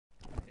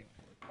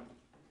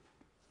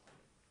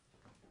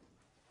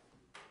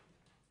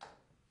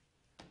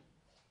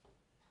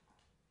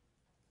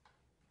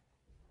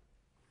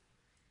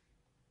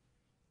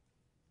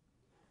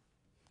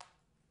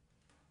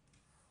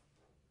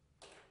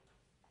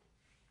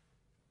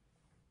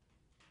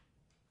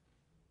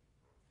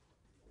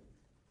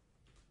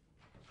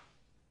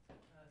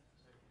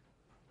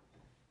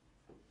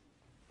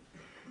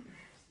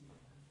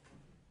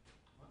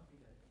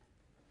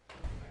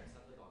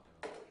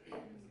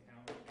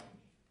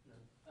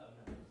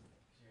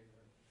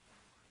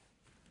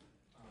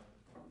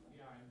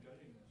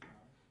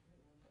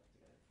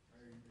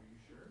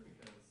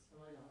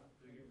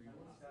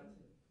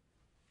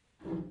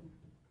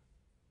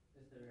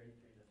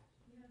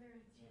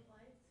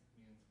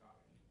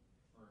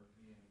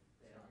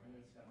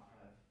just got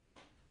five.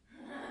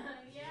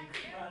 Yeah,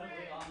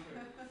 incredibly awkward.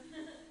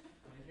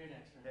 Right here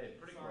next round. Hey,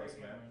 pretty Sorry, close,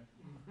 man.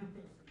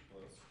 Cameron.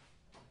 Close.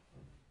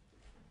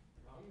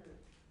 Wrong or...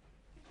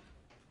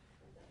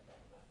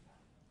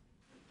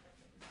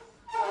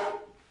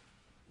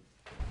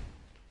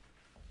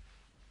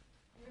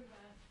 You're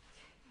bad.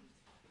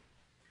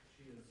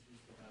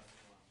 She's the best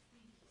one.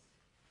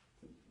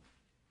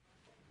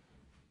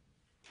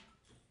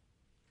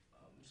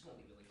 I'm just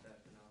gonna leave it like that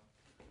for now.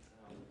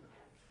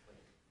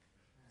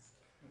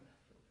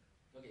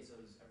 Okay, so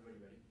is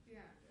everybody ready?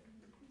 Yeah.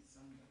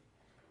 Somebody.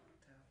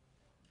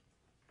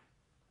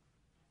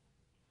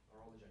 Are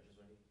all the judges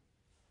ready?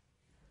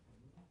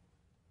 Yeah?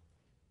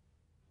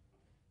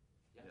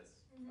 Yes.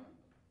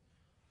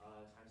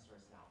 Time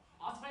starts now.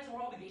 Occupying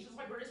moral obligations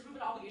by burden is proven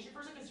obligation.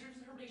 First, it considers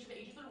interpretation of the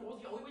agents and rules.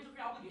 The only way to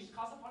create obligation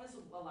cost upon is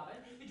 11.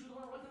 The truth of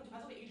the rule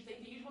depends on the agent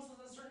thing. The agent must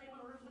possess a certain name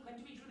in order for the claim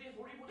to be true. The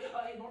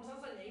authority norms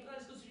has a name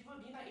that is constituted for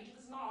being that agent.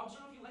 This is not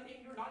optional. If you like the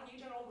name, you're not an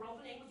agent. All the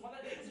relevant name is one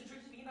that is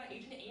intrinsic to being that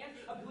agent. And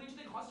appealing to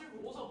the constant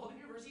rules of public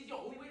universities, the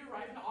only way to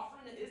arrive at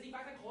from it is the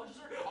fact that colleges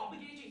are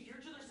obligated to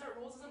adhere to their set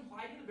rules as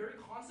implied in the very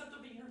concept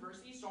of the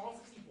university. Psalm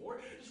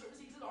 64.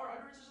 Discrepancies are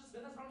uttered such as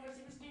Smith has found to have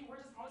same as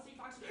words as promised state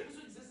facts. This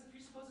would exist and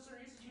presupposes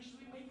certain institutions.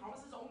 We make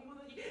promises only when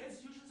the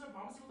institutions are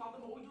promising without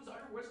them. What we do is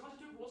utter words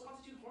constitute rules,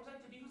 constitute forms of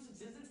activity whose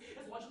existence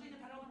is logically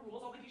dependent on the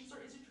rules. Obligations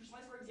are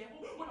institutionalized. For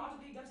example, when not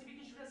to pay debts to be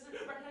construed as to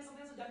recognize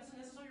something as a debt is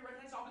necessary. You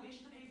recognize the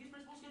obligation to pay these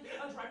principles can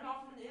drive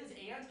off from it is,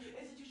 and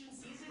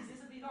institutions cease to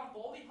exist if they not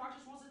follow the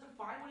practice rules that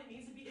define what it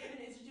means to be an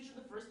institution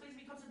in the first place.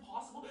 It becomes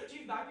impossible to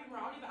evaluate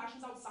morality of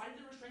actions outside of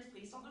the restraints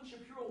placed on them.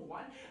 Shapiro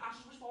 1.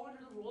 Actions which fall under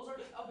the rules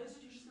of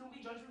institutions can only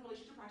be judged in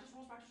relation to practice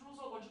rules. Practice rules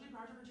are logically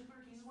prior to particular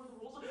cases where the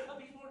rules of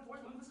baseball and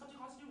force movements come to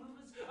constitute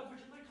movements of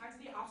particular kinds.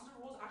 In the absence of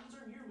rules, actions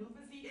are mere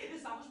movements. The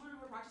establishment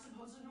of a practice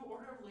imposes a new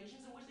order of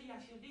relations in which the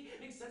activity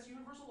makes sense.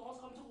 Universal laws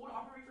come to hold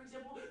operate. For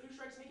example, through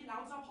strikes make it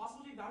now it's not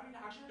possible to evaluate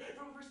an action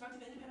from a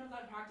perspective independent of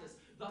that practice.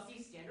 Thus,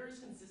 the standard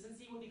is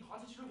consistency with the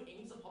constitutive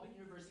aims of public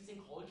universities and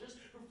colleges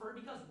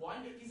preferred because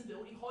 1.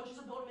 Feasibility. Colleges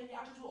are built many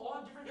actors who all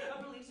have different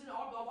beliefs and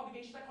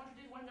obligations that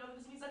contradict one another.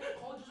 This means that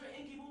colleges are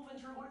incapable of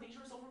internal motivation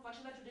or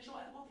self-reflection. That traditional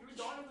ethical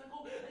theories are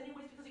unethical in many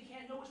ways because they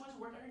can't know which ones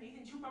work underneath.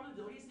 And 2.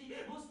 Probability is the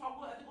most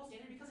probable ethical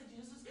standard because it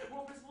uses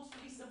moral principles for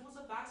the simplest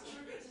of facts.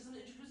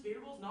 Systems introduce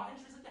variables not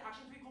intrinsic to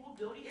action. 3.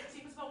 Culpability.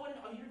 Statements about what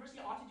a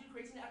university ought to do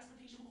creates an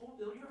expectation of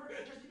culpability. However,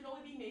 judgment can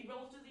only be made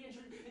relative to the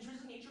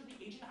intrinsic nature of the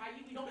agent, i.e.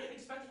 we don't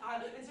expect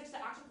insects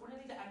to act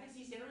accordingly to ethics.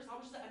 The standard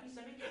establishes the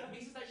epistemic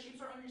basis that shapes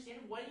our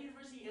understanding of what a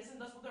university is and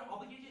thus what they're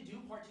obligated to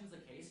do. Part 2 is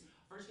the case.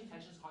 First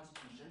contention is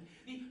Constitution.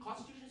 The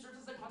Constitution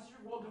serves as the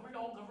constitutive rule governing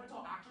all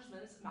governmental actors,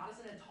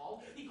 Madison et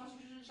al. The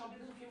Constitution shall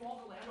be the supreme law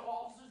of the land.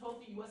 All officers,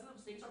 both the U.S. and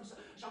the states,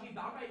 shall be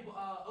bound by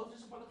oath to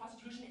support the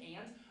Constitution,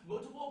 and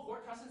multiple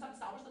court precedents have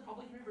established that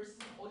public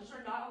universities and colleges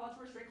are not allowed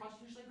to restrict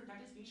constitutionally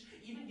protected speech,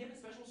 even given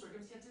special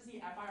circumstances.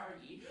 The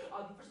FIRE.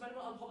 The First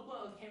Amendment of public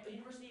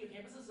university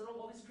campuses.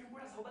 While the Supreme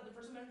Court has held that the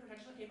First Amendment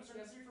protection of campus are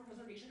necessary for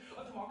preservation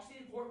of democracy,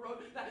 the court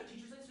wrote that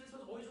teachers and students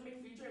must always remain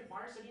free to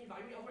inquire, study, and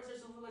evaluate. Otherwise,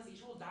 their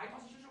civilization will die.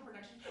 Constitutional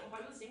protection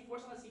apply with the same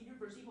force on the state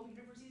university. Public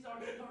universities are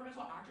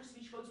governmental actors.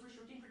 Speech codes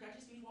restricting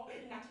protected speech while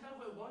enacted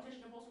out of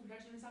well-intentioned impulse for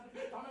protection. These have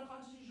been found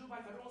unconstitutional by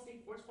federal and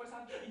state courts. Courts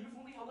have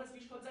uniformly held that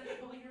speech codes at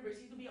public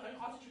universities to be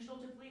unconstitutional.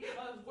 Typically,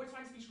 courts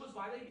find speech codes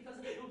violated because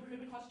it will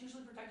prohibit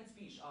constitutionally protected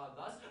speech.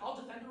 Thus, I'll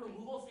defend the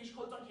removal of speech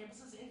codes on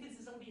campuses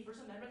inconsistent with the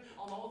First Amendment,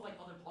 along with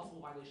other plausible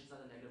violations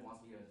that the negative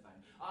wants me to defend.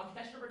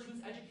 Contention number 2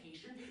 is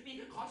education.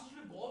 The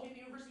constitutive goal of the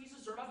university is to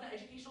serve as an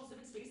educational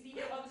civic space. This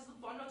is the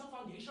fundamental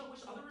foundation on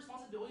which other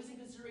responsibilities and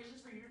considerations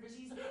for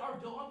universities are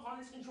built upon.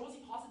 This controls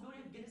the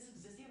possibility of goodness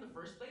existing in the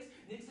first place.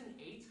 Nixon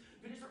 8.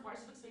 Goodness requires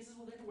civic spaces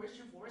within which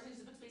to flourish, and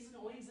civic spaces can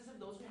only exist if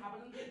those who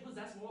inhabit them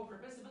possess moral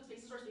purpose. Civic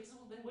spaces are spaces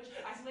within which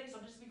isolated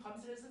subjects become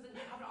citizens and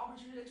have an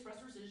opportunity to express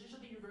their citizenship.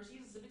 The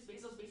university is a civic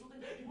space, a space within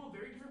people of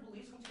very different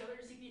beliefs come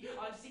together to seek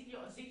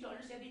to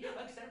understand the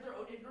extent of their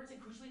own ignorance and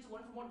crucially to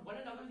learn from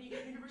one another. The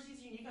university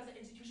is unique as an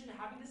institution, and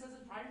having this as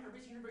its prime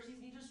purpose,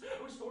 universities need to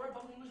restore a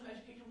public English of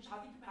education which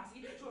has the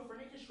capacity to affirm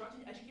and construct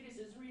and educate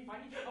its citizenry and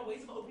finding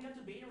ways of opening up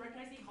debate and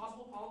recognize the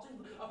cosmopolitan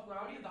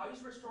plurality of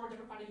values to restore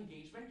democratic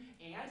engagement.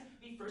 And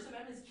the First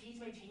Amendment is key to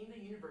maintaining the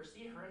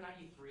university. Her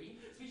 93.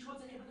 Speech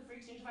codes inhibit the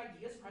free exchange of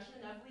ideas. Suppression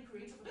inevitably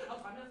creates a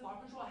climate of thought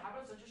control, a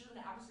habit of censorship,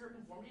 and an atmosphere of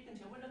conformity.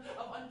 Containment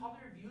of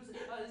unpopular views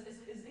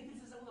is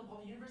inconsistent with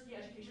the university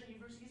education.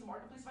 University is a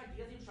marketplace of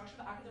ideas. The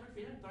obstruction of academic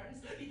freedom threatens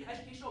the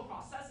educational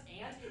process,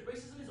 and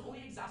racism is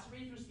only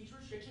exacerbated through speech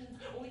restrictions.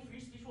 Only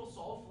free speech will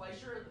solve.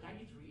 Fleischer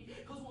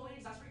 93. Codes will only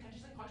exacerbate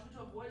tensions and contribute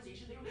to a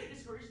polarization. They will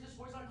discourage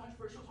discourse on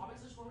controversial topics.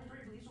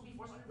 Discriminatory beliefs will be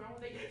forced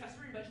underground where they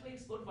fester and eventually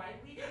explode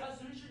violently.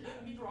 Students should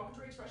meet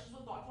derogatory expressions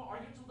with thoughtful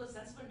arguments with a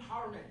sense of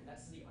empowerment.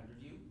 That's the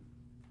underview.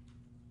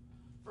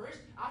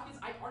 First, Athens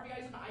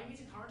RBIs and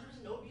IMEs and counterterms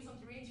and no abuse on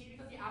 3 and T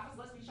because the Athens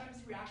less speech time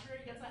is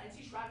reactionary against the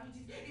NC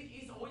strategy.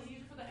 It's always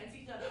easier for the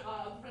NC to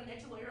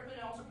layer up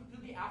and also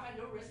conclude the AF at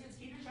no risk. It's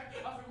key to check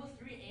frivolous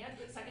 3 and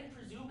second,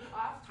 presume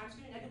time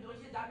screening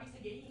negability. That makes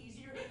the gating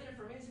easier than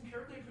affirming. It's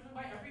empirically proven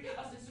by every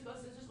statistical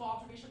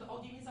observation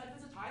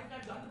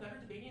I've done, the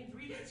better debating. And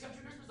 3, skeptic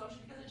triggers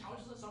presumption because it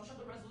challenges the assumption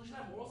of the resolution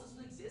that moral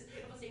systems exist.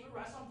 If a statement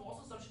rests on false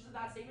assumptions,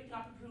 that statement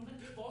cannot be proven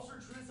false or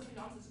true, it's simply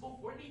nonsensical.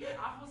 4, the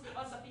apples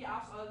accept the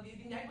apps, the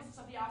negatives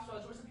accept the apps,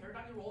 Joyce and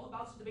paradigm, the role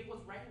about to debate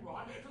what's right and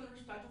wrong from the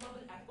perspective of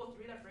an ethical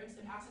theory that frames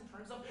impacts in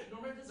terms of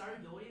normative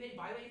desirability. They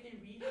violate if they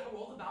read a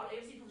role about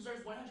AFC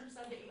preserves 100%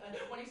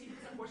 one AFC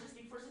percent forces to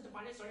speak first and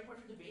define a starting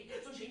point for debate.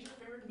 So changing the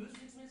framework moves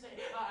 6 minutes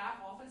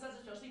app often says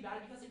it's justly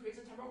bad because it creates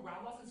a temporal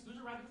ground loss and skews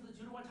around because of the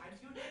 2-to-1 time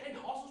skew. And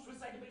also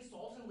suicide debate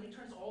solves and link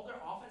turns all of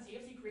their offense.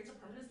 AFC creates a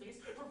permanent space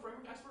for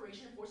framework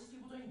exploration and forces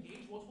people to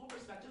engage multiple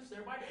perspectives,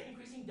 thereby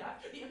increasing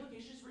depth. The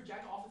implication is to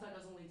reject offense that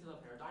doesn't lead to the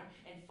paradigm.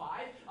 And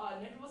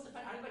 5, negativists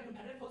defend either like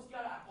competitive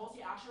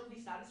policy action or the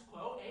status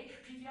quo. A,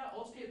 PTI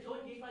ultimately appeal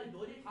engaged by the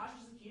ability to clash,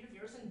 which is the key to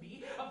interference. And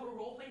B, for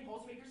role-playing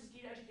policymakers is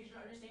key to education,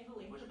 understanding the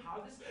language of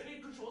how this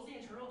controls the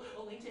internal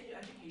link to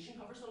education.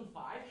 Cover zone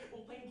 5,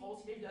 role-playing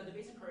policy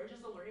debates encourages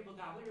the learning of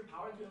vocabulary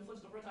power to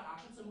influence governmental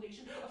action.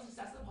 Simulation of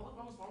success in the public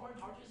realm is far more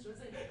empowered to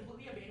students and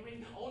completely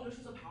abandoning all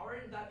notions of power,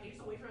 and that paves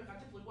the way for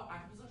effective political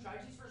activism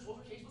strategies for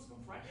social change must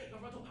confront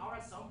governmental power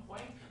at some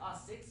point.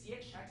 6,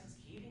 CX checks is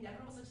key. The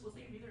negatives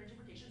explicitly read their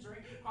interpretations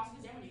during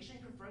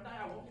cross-examination and confirm that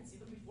I won't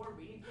concede them before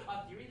reading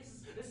theory.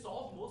 This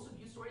solves most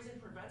abuse stories and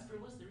prevents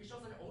frivolous theory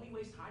shows and only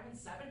wastes time. And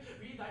 7,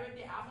 reevaluate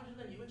the app under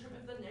the new interp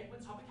if the neg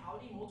with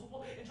topicality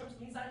multiple interps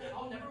means that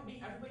I'll never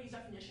meet everybody's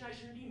definition. I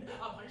shouldn't be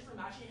punished for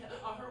matching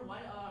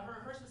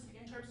her specific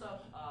interps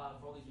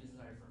for all these reasons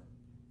I refer.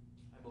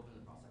 I've opened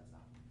the process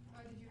now.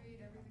 Did you read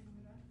everything in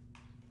the doc?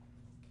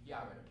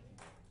 Yeah, I read everything.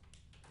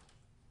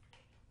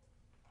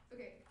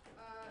 Okay,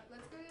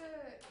 let's go to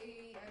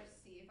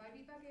AFC. If I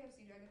beat back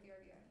AFC, do I get the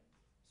RBI?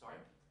 Sorry?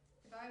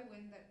 If I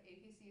win that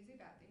APC is a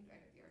bad thing, do I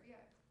get the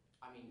RBI?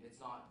 I mean, it's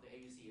not, the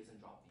AUC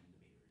isn't drop the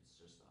debater, it's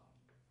just,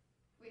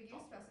 Wait, do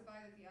you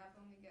specify that the app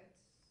only gets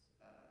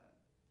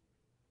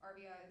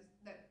RBIs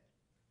that...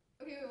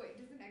 Okay, wait,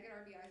 does the neg get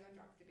RBIs on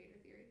drop the debater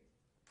theory?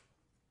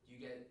 do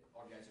you get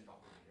RBIs and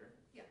drop the debater?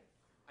 Yeah.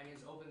 I mean,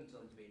 it's open to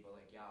debate, but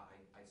like, yeah,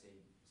 I'd say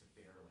it's a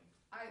fair,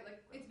 like...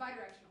 It's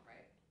bidirectional,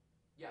 right?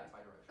 Yeah, it's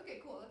bidirectional. Okay,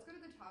 cool. Let's go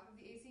to the top of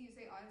the AC. You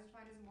say ought is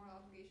defined as a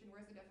moral obligation.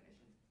 Where's the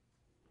definition?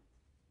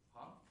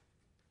 Huh?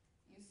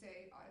 You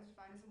say ought is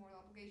defined as a moral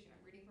obligation.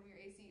 I'm reading from your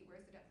AC.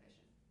 Where's the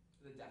definition?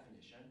 The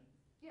definition?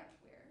 Yeah,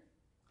 where?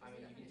 I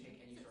Does mean, the you can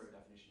take definition any exist? sort of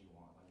definition you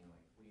want. I mean,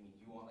 like, what do you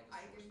mean? You want, like,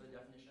 a source for the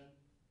definition?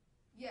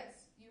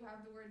 Yes, you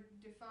have the word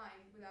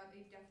defined without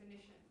a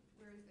definition.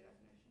 Where is the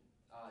definition?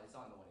 It's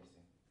not in the one AC.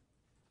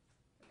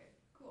 Okay,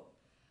 cool.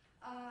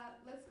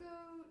 Let's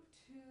go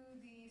to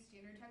the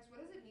standard text.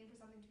 What does it mean for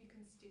something to be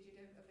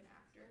constitutive of an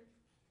actor?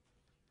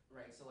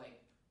 Right, so,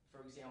 like, for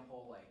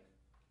example, like,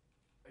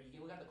 or you can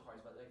look at the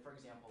cards, but, like, for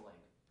example,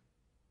 like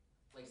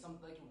some,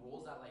 like,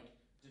 rules that, like,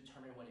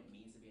 determine what it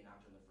means to be an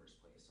actor in the first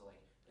place. So,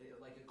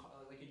 like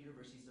a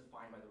university is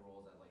defined by the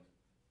rules that, like,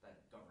 that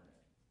govern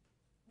it.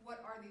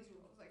 What are these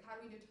rules? Like, how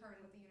do we determine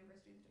what the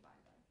university is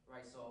defined by?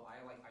 Right, so I,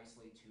 like,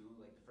 isolate two.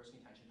 Like, the first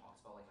contention talks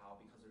about, like, how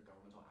because they're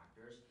governmental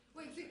actors.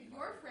 Wait, so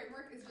your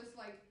framework is just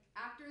like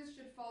actors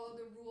should follow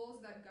the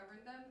rules that govern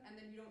them, and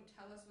then you don't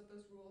tell us what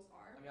those rules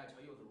are? I mean, I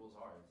tell you what the rules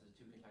are. It's the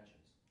two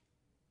contentions.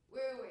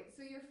 Wait.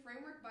 So your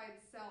framework by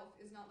itself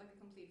is not like a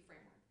complete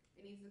framework.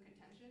 It needs the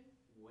contention?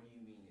 What do you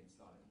mean it's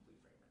not a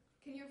complete framework?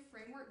 Can your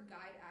framework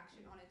guide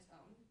action on its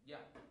own? Yeah.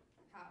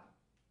 How?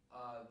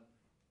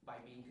 By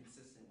being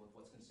consistent with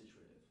what's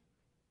constitutive.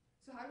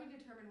 So how do we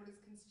determine what is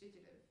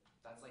constitutive?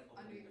 That's like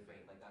opening Underneath the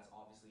debate. Like that's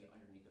obviously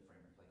underneath the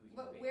framework. Like we can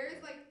But debate where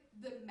is like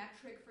the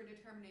metric for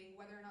determining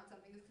whether or not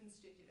something is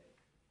constitutive?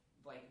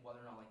 like whether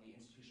or not like the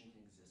institution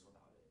can exist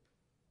without it.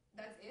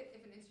 That's it?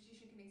 If an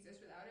institution can exist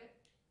without it?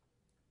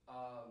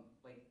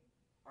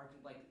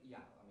 Yeah.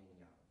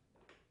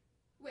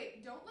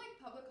 Wait, don't like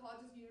public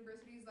colleges and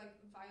universities like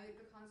violate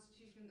the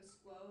Constitution in the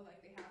SQUO?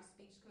 Like they have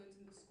speech codes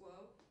in the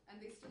SQUO, and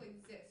they still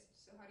exist.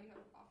 So how do you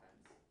have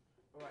offense?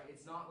 Alright,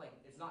 it's not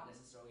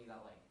necessarily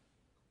that like.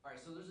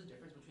 Alright, so there's a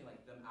difference between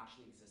like them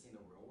actually existing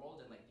in the real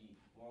world and like the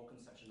moral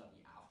conception that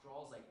the app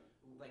draws. Like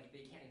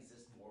they can't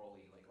exist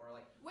morally, like or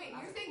like. Wait,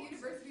 you're saying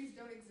universities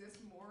don't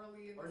exist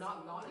morally in the or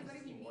not SQUO? What does that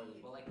existing even morally,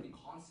 mean? but like the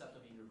concept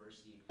of a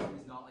university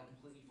is not like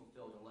completely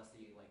fulfilled unless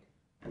they like.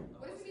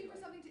 What does it mean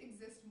for something to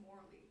exist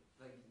morally,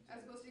 Like,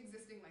 as opposed to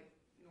existing like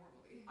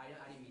normally? I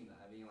didn't mean that.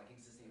 I mean like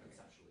existing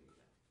conceptually.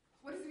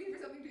 What does it mean for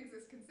something to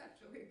exist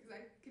conceptually? Because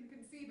I can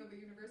conceive of a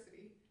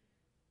university.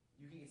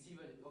 You can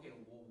conceive of okay.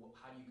 Well,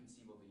 how do you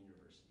conceive of a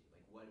university?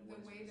 Like what?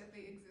 The way that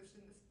they exist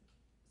in this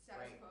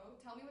status quo.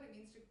 Tell me what it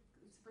means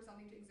for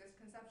something to exist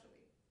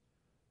conceptually.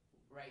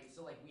 Right.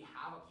 So like we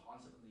have a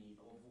concept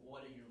of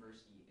what a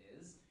university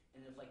is,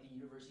 and if like the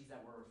universities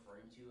that we're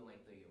referring to in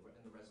like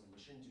in the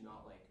resolution do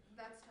not like.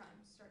 That's time.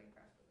 Starting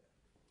craft with it.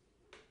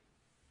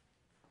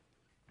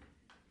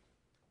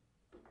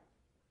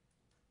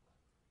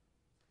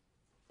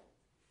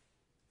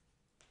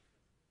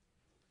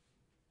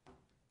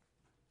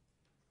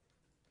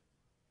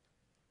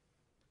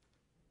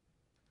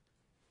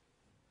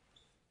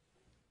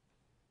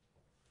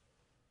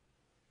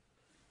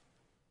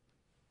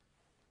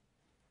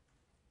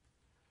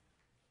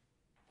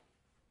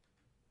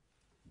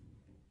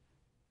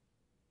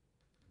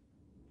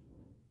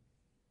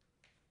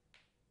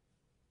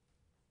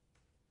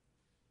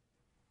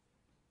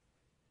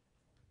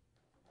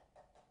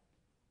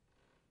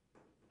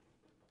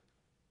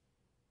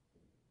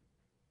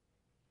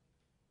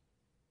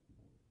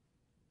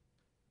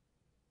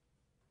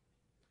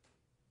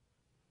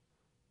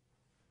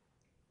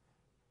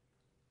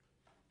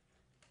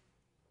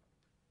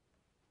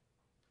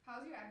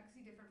 How is your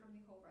advocacy different from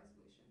the whole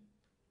resolution?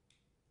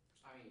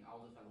 I mean,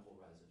 I'll defend the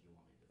whole res if you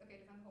want me to. Okay,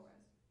 defend the whole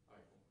res.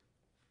 Alright, cool.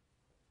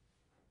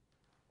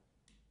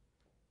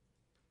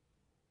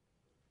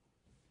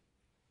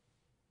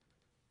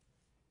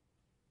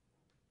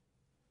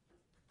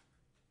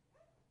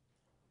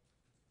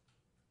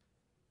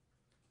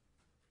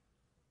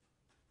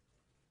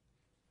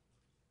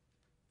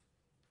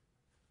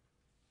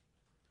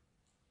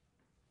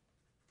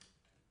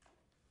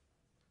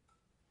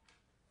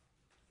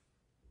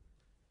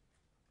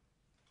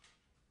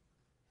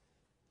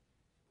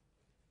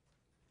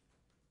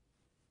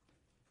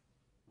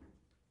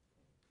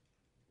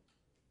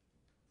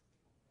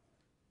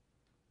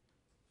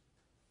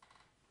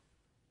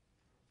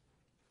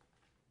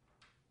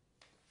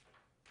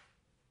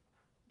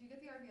 Do you get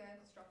the RBI?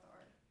 Let's drop the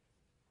R.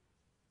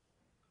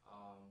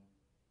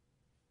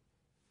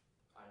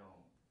 I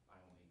don't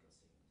make a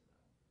statement to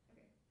that.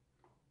 Okay.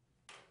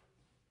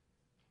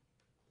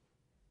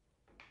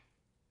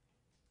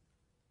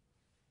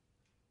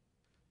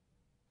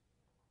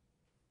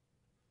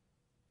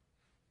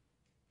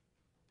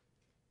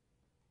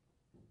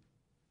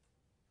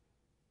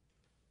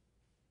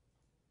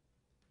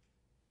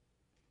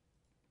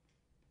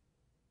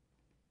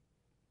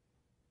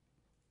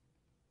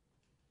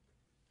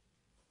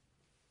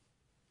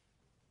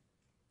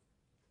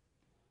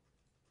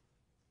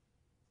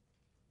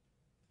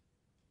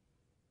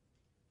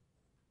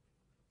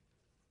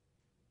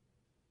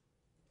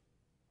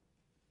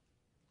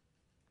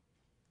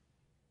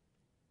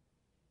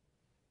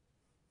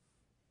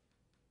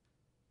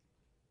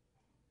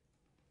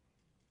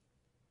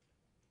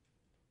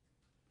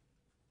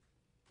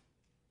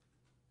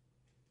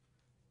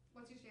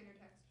 What's your standard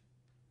text?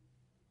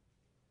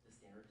 The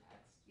standard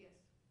text, Yes.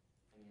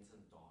 I mean, it's a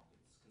doc.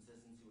 It's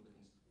consistency with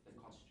the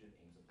constitutive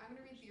aims of the I'm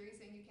going to read corporation. theory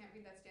saying you can't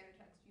read that standard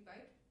text. You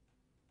bite?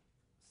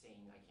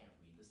 Saying I can't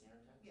read the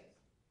standard text? Yes.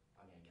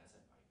 I mean, I guess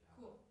I might. Yeah.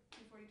 Cool.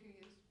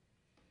 242 used.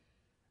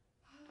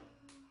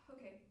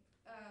 Okay.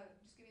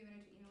 Just give me a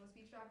minute to email the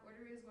speech doc.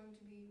 Order is going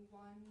to be 1,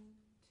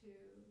 2,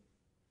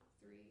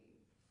 3,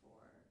 4.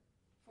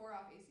 4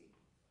 off AC.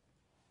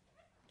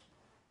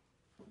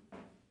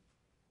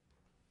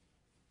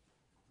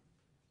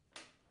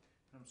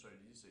 I'm sorry,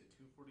 did you say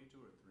 242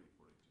 or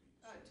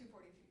 342?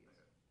 242 used.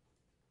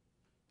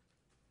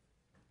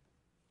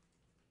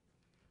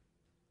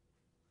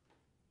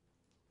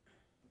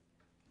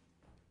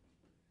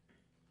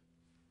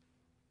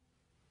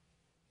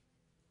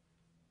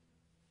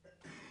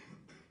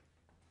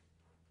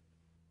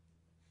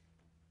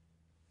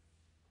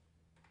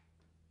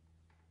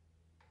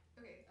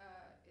 Okay. Okay,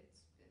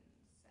 it's been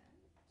sent.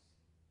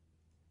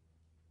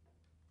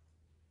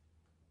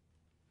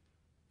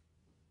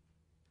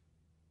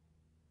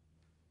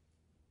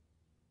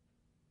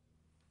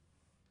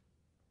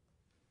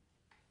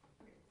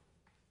 Okay.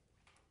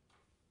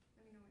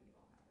 Let me know when you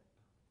all have it.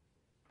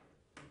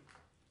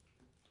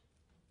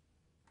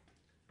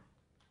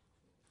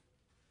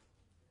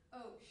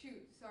 Oh,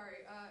 shoot,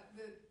 sorry.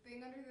 The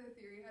thing under the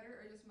theory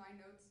header are just my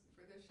notes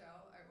for the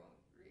shell. I won't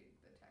read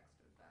the text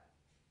of that.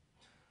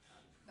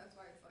 That's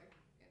why it's like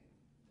in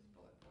just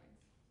bullet points.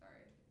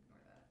 Sorry,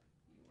 ignore that.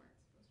 You weren't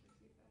supposed to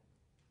receive that.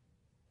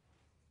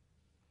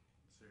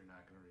 So you're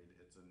not going to read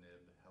it's a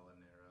nib, hella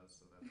narrow,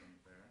 so that's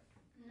unfair?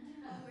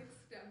 I'll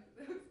extempt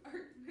those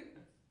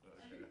arguments.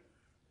 Okay.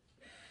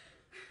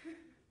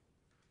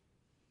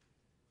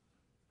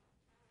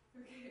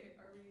 Okay,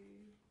 are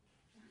we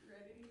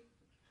ready?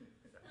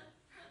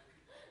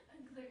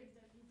 I'm Claire's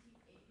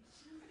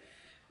WTH.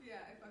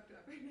 Yeah, I fucked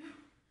up right now.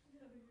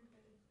 No, you're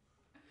good.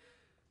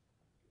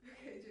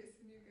 Okay,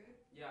 Jason, you good?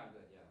 Yeah, I'm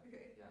good, yeah.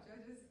 Okay, Yeah.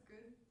 judges,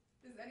 good?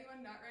 Is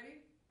anyone not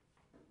ready?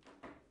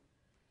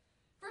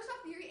 First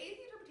off, theory A is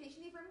the interpretation.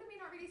 The affirmative may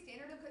not read a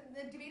standard of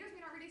the debaters may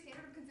not read a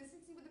standard of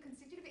consistency with the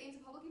constitutive aims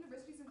of public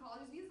universities and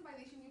colleges. B is a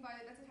violation. You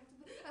violate. That's a text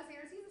of the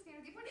standard. C is the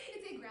standard. D point.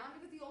 It's a ground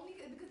because the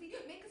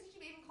main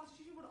constitutive aim of the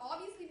Constitution would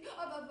obviously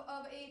of a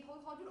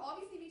public college would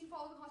obviously be to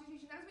follow the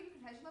Constitution. That is what your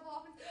contention level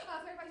offense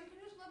clarifies. Your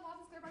contention level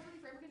offense clarifies what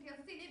the framework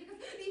entails. It's a because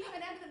the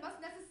amendment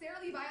must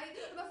necessarily violate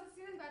the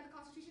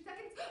Constitution.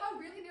 Second, it's a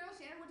really narrow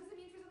standard. What does it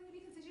mean for something to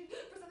be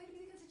constituent? For something to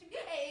be the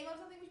constituent aim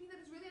of something, which means that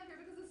it's really unfair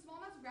because the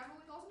small amounts of ground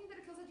ruling also means that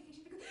it kills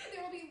education because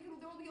there will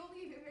be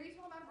only a very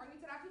small amount of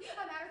arguments that actually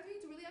matter to you.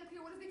 It's really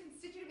unclear what is the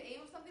constitutive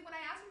aim of something. When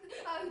I asked him,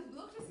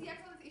 looked to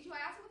CX on this issue, I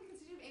asked him what the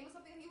constitutive aim of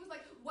something, and he was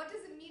like, what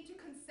does it mean to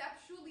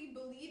conceptually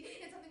believe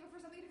in something or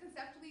for something to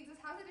conceptually exist?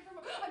 How is it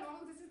different from a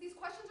normal existence? These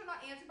questions are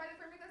not answered by the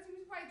framework. That's the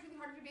reason why it's really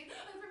hard to debate. The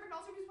framework and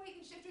also the reason why you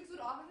can shift to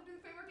exclude opposite to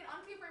the framework. An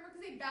unclear framework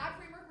is a bad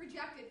framework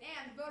rejected.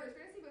 And voters,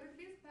 fairness, voters,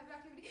 competitive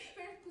activity,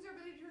 fairness includes our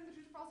ability to determine the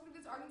truth or falsehood of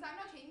this argument. I'm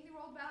not changing the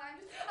role of ballot.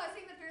 I'm just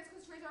saying that fairness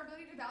constrains our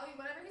ability to value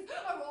whatever his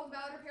role of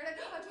ballot or paradigm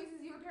choices.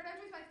 Your paradigm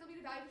choice might still be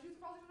to value the truth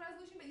or falsehood of the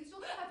resolution, but you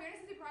still have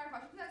fairness as a prior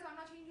question to that. So I'm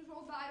not changing his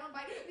role of ballot. I don't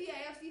buy the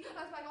AFC. So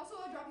I'm also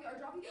dropping the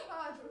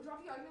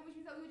argument, which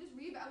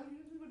means that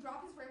we would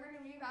drop his framework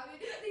and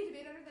reevaluate the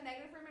debate under the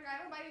negative framework.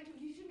 I don't buy it.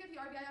 He shouldn't get the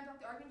RBI on drop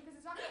the argument because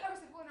it's not a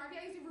reciprocal. An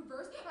RBI is a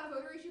reverse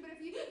voter issue. But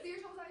if the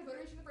yourself is not a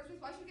voter issue in the first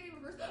place, why should we get a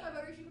reverse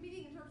voter issue? Could be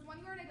the interrupts one.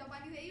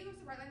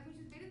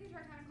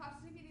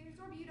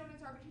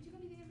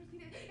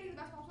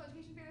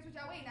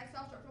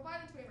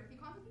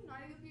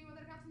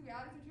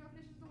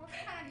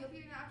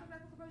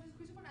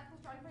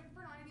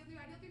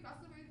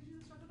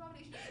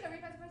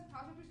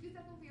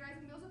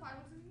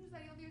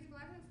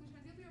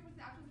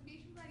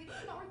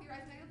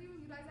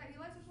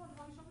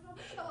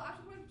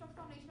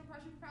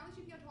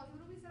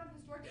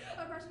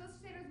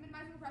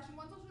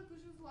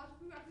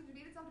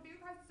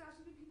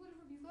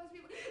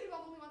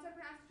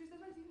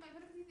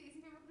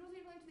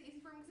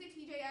 firm, say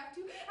TJF,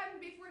 to having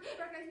big for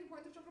recognizing the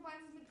importance of structural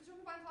violence,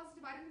 structural violence causes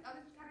divided into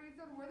other categories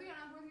that are worthy and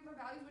unworthy of our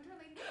values, which are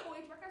linked.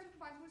 OH recognize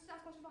structural violence, which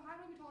asks questions about how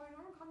do we tolerate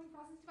normal cognitive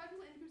process, divide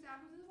people into groups and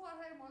after visible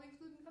outside, morally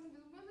excluded, becoming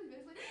visible,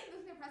 visually,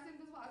 losing their precedent,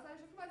 visible outside,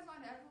 structural violence is not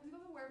inevitable, we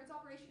become aware of its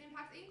operation,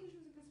 impacts, A,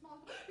 inclusions, and small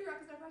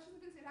prerequisites,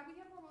 oppressions, and things that we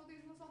have more moral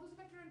theories, most all those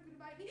affected are included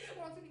by B,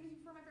 moral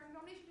significance for my firm,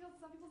 domination tells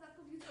some people's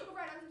ethical views,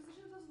 override others'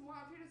 positions, themselves more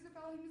opportunities as their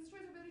fellow humans,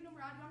 destroys their ability to know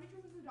morality, domination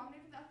was the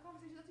dominate from the ethical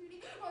conversation, that's unity,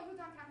 while it goes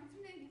down capital,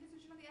 between the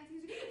position on the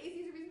NC's, AC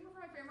is a reason for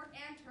my framework,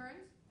 and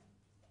turns,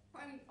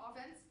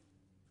 offense.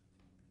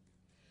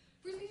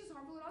 Free speech is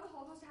harmful, allowed the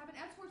Holocaust to happen.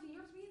 F14,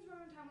 Europe's means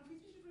remember a time when free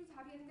speech is produced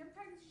happy, and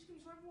democratic speech can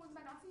be short forms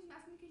by Nazis,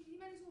 mass communication,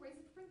 dehumanizing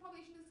races, preferring the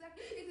population to accept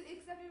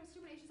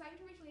discrimination, citing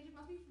interracial hatred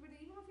must be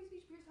forbidden. Even when free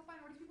speech appears tough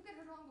minorities, people get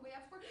hurt along the way.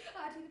 F4,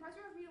 to the price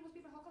of freedom was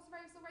paid by Holocaust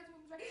survivors, civil rights,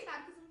 women's rights,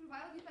 advocates of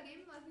violence used by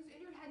gays and lesbians,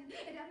 injured,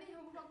 and definitely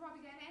homophobic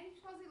propaganda, and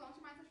causes a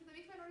long-term mindset that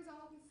makes minorities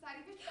unwelcome in society.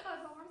 Fish,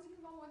 harms can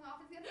involve more than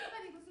offense. The other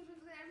many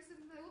positions and every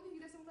citizen that will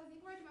be viewed as someone who has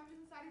equal right to members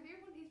in society. Very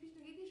important hate speech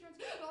to negate the assurance,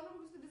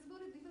 vulnerable to the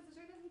visibility of these that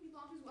certain ethnic people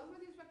belong to,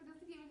 unworthy of respect, does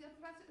the game, and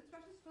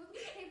expressions supposed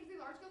hate with a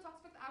large scale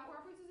toxic effect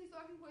operates as a slow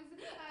acting poison,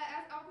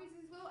 operates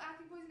as a slow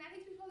acting poison, and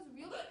hate speech causes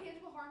real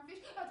tangible harm.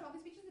 Fish, trolley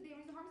speech is the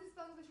damage. The harms is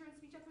spelled with assurance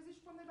speech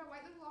acquisition formulated by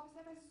white liberal office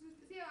by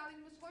CLL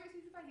in which lawyers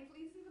who find hateful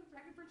easily for the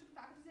protected for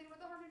faculty saying what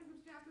the harm in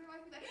groups do after their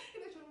life with that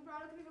if the children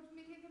brought up to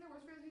maintain their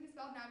worst fears be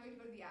dispelled. Now I'm going to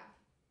go to the app.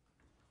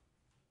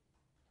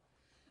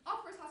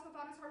 Off first classical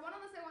thought is hard one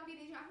unless I want to be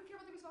an agent. I don't care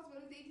about the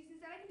responsibilities of the agency.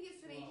 Instead, I can be a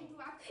student agent who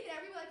acts in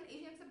every way like an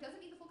agent except doesn't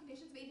meet the full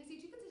conditions of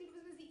agency. Two constituent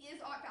consistency is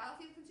ought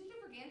fallacy. The constituent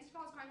for gangs to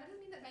cause crime. That doesn't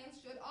mean that gangs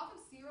should. Off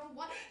of 0,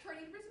 1.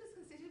 Turning the person is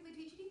constitutively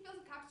teaching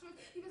fails of capital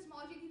even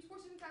smaller G keeps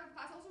forcing inside of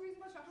class. Also reason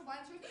about structural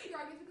violence. Your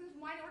arguments because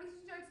minority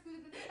students are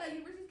excluded.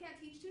 Universities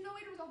can't teach. 2. No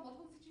way to resolve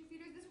multiple constituent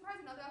features. This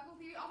requires another ethical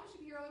theory. Often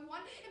should be hero in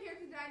 1.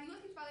 Empirically denied. The US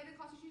keeps violated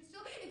the Constitution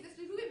still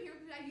existed. Who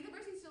empirically denied?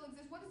 Universities still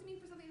exist. What does it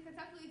mean for something to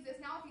conceptually exist?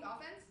 Now at the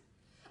offense.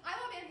 I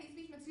love hate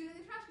speech, but the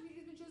international community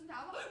has been chosen to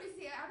outlaw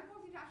recently.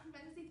 Article of the international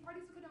men, the state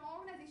parties look at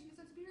all organizations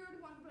so superior to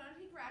one who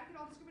undertake to eradicate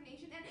all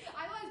discrimination. And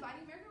ILO is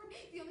binding. America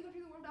remains the only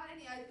country in the world without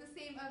any the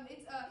same. ILO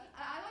is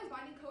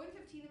binding. Code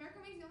 15.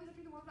 America remains the only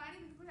country in the world without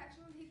any legal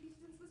protection of hate speech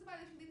and explicit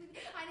violation legally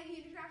binding the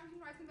international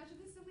human rights convention.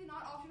 This is simply not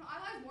optional.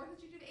 ILO is more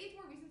constituted. A is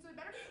more recent, so it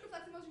better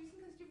reflects the most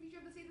recent constitutive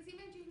feature of the state. The same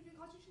change between the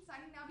Constitution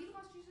signing now be the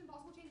Constitution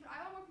impossible change, but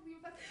ILO more completely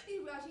reflects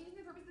the changes in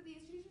the purpose that the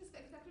institution is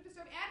expected to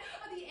serve. And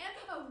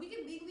we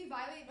can legally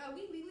violate.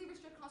 We legally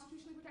restrict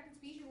constitutionally protected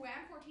speech.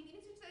 WAM 14,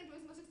 even speech that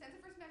enjoys the most extensive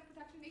First Amendment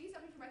protection may be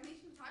subject to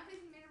regulation of time, place,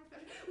 and manner of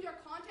expression, which are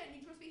content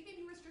neutral. Speech may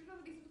be restricted on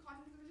the basis of the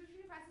content of the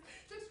restriction prices.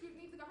 Strict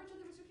scrutiny. If the government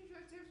shows the restriction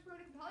serves to promote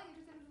a compelling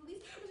interest and the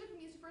least restriction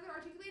means to further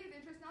articulated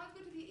interest. Now let's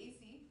go to the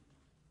AC.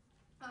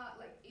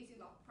 Like AC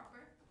law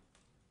proper.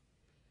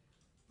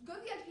 Go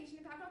to the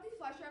education impact, not the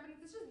flash evidence.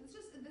 This says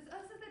that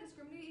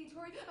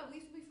discriminatory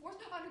beliefs will be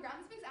forced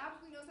underground. This makes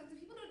absolutely no sense. If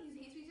people don't use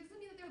hate speech, it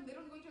doesn't mean that they're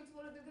literally going to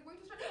explode. They're going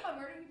to start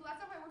murdering people. That's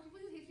not how it works.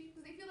 People use hate speech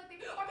because they feel that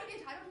they are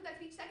entitled to that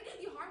speech. Second,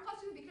 the harm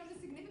caused to the victim is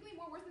significantly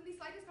more worse than the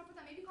slight discomfort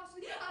that may be caused to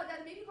the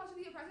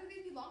oppressor.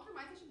 The long-term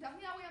mindset should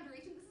definitely outweigh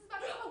underration. This is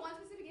about one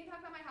specific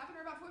impact that might happen,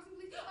 or about forcing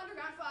police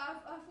underground.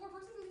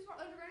 Forcing police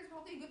underground is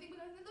probably a good thing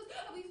because then those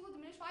beliefs will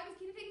diminish. 5 is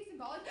key to taking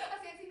symbolic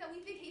stance saying that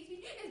we think hate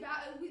speech is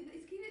bad.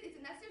 It's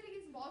necessary to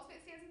take symbolic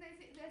stance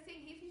that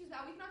saying hate speech is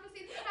bad. We cannot just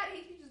say that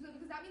hate speech is good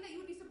because that means that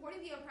you would be supporting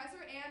the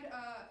oppressor. And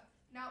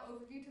now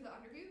overview to the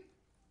underview.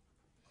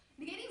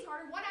 Negating is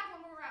harder. One app,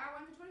 one more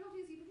hour, 1 to 20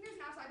 to see prepares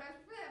now side by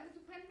side for them.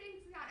 To plan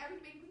debating not every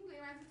debate including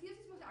around the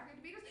TFC's most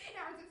accurate debaters.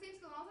 Now it's the same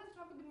skill and all that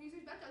talk have been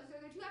research best judges. There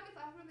are 2 active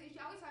last one the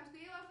issue always times.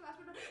 The last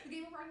one the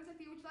game of arguments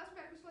like theory, which last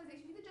for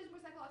crystallization. Be the judge more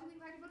psychologically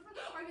inclined to vote for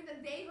the argument that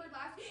they heard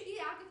last. The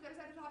active better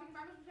side of the topic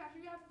environmental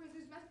protection. We have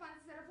prisoners, mess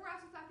plans, etc. 4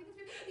 absence last because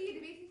the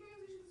debate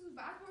resolutions is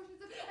vast portions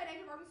of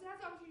negative arguments. It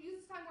has the opportunity to use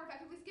this time more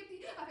effectively. Skip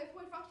the 5th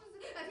point functions.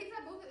 Takes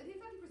out the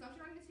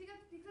presumption arguments. Takes out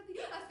the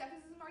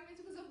skepticism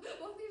arguments because of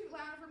both of these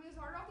rely on affirming is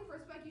harder off the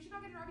first point. You should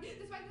not get an argument.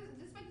 Despite this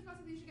is not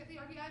something you should get the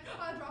RBI.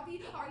 Drop the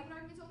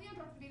arguments only on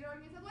drop the debate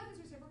arguments. Otherwise,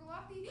 it's reciprocal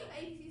off the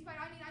ABCs. But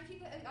I mean,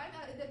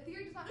 the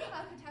theory does not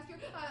contest your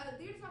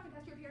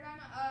paradigm.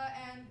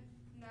 And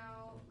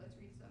now let's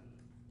read some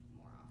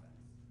more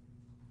offense.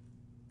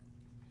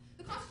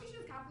 The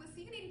Constitution is capitalist.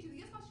 C-82. The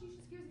U.S. Constitution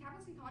secures the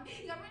capitalist economy.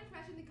 The government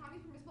intervention in the economy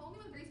is permissible only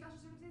when very special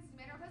circumstances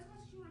demand. Our present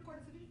Constitution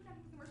recorded sufficient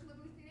protection for commercial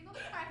liberties to enable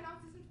our economic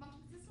system to function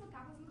consistent with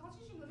capitalism. The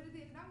Constitution limited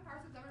the economic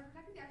powers of the government,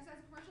 protecting the exercise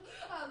of commercial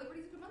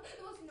liberties. The most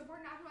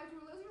important natural rights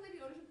were those related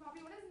to ownership of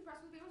property. What is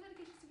impressed with famous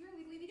education, secure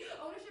legally the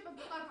ownership of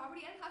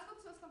property and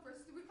classical must come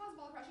first. The root cause of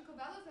all oppression.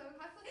 Covello, so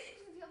classical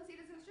until the state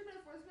is instrument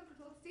of force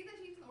control. The state that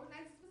changes and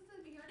organizes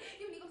specifically here.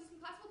 Given ecosystem,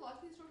 classical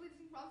logically, historically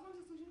distinct problem forms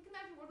exclusion. Can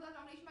imagine a world without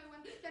domination by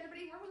one gender, but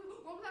a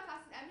world without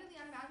class is eminently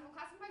unimaginable.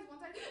 Class implies one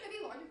side and be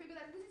a larger figure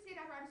that includes state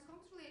apparatus,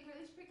 complex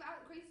relations,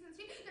 creates and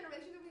state, then a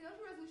relation there will be no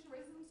true resolution of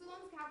racism. So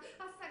long as class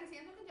society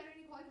stands on gender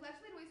inequality,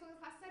 legislated away, so long as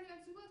class society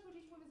and super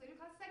exploitation movements later,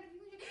 class society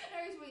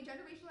areas where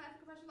gender, racial, and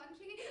ethnic oppression, like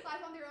shaking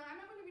life on their own. I'm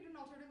not going to read an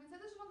alternative. Instead,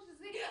 the social functions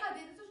they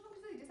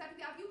decide to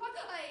the view cause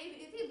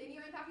it's a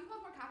linear impact view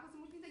cause more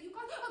capitalism, which means that you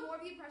cause more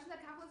of the impression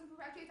that capitalism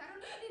perpetuates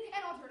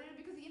an alternative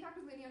because the impact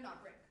is linear,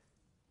 not brick.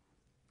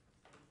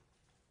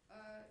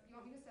 You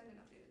want me to send an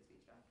updated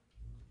speech draft?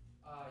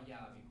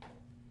 Yeah, that'd be cool.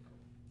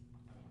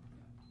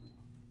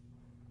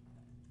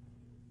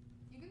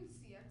 You can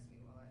CX me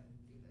while I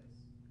do this.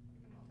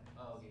 You can multitask.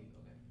 Oh, okay.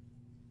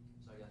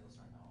 So I guess let's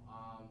start now.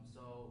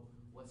 So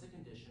what's the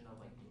condition of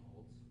like the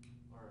holds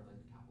or like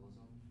the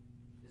capitalism?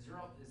 Is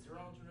there an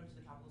alternative to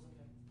the capitalism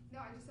thing?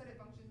 No, I just said it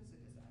functions as a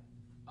disset.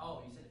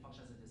 Oh, you said it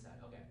functions as a disset.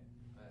 Okay,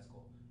 that's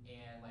cool.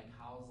 And like,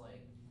 how's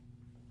like?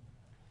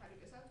 How do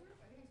dissets work?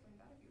 I can explain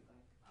that if you'd like.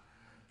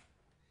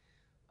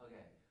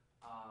 Okay.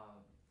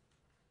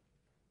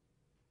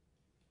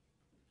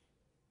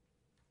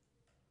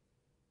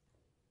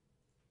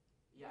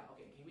 Yeah.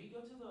 Okay. Can we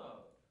go to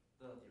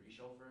the theory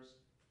show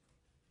first?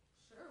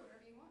 Sure,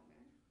 whatever you want,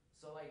 man.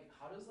 So like,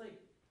 how does like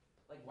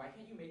why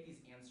can't you make these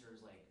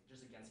answers like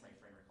just against my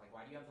framework? Like,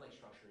 why do you have to like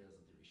structure it as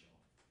a theory show?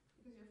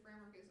 Because your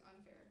framework is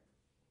unfair.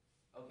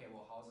 Okay.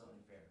 Well, how is it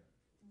unfair?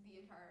 The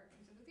entire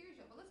premise of the theory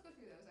shell. But let's go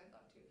through those. I'd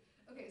love to.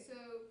 Okay, so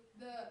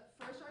the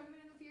first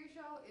argument in the theory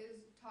shell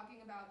is talking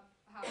about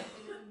how it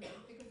is a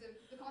myth because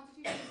the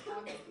Constitution is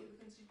obviously the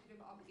constitutive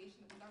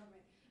obligation of the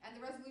government, and the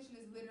resolution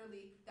is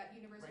literally that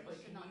universities Right, but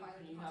should not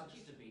violate can the you not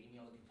just Constitution. debating me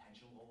on the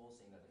contention level,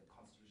 saying that the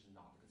Constitution is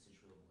not the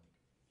constitutive like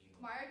aim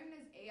of My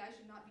argument is I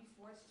should not be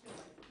forced to.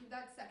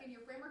 That second,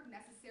 your framework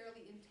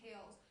necessarily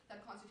entails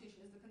that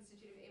Constitution is the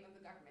constitutive aim of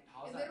the government.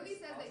 How is It that- literally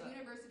says how is that that-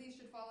 universities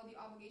should follow the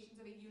obligations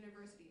of a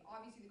university.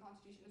 Obviously, the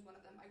Constitution is one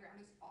of them. My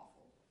ground is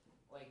awful.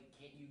 Like,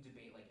 can't you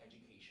debate like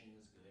education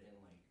is good and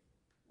like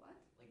What?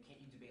 can't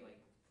you debate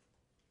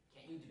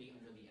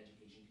under the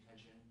education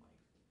contention? Like,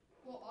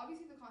 Well,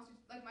 obviously the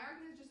Constitution. Like my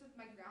argument is just that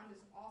my ground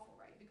is awful,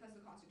 right? Because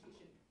the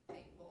Constitution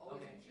thing will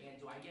always. okay, be and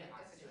do I get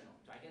that access to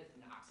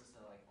definition. access to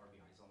like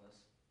RBIs on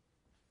this?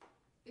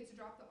 It's a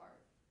drop the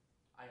art.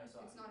 I know,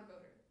 so It's not a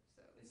voter,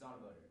 so. it's not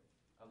a voter.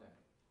 Okay.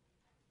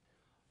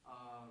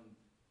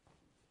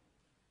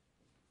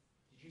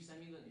 Did you send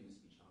me the new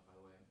speech doc, by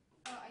the way?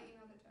 I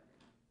emailed it to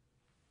everyone.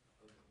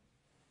 Okay.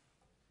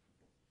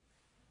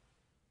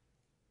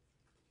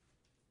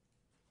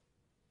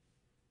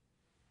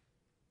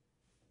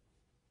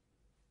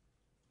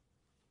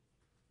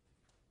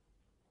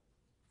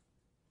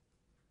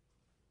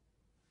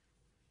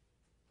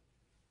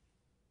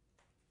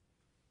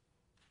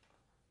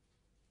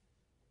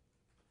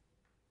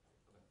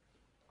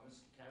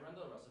 Can I run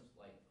the rest of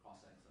like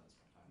cross-sections at this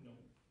point in time?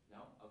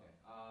 No. No? Okay.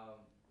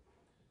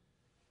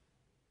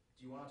 Do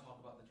you want to talk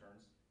about the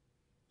turns?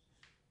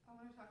 I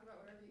want to talk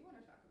about whatever you want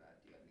to talk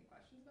about. Do you have any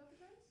questions about the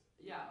turns?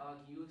 Yeah,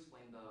 can you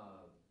explain the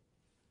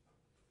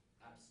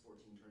apps 14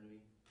 turn to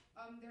me?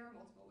 There are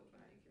multiple. Which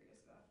one are you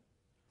curious about?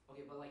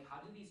 Okay, but like, how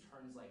do these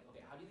turns like?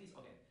 How do these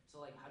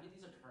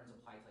turns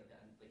apply to like the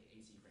like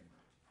AC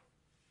framework?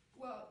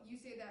 Well, you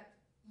say that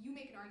you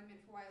make an argument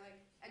for why like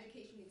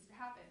education needs to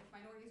happen. If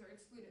minorities are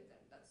excluded,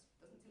 then that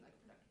doesn't seem like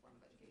a productive form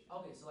of education.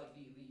 Okay, so like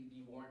the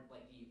warrant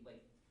like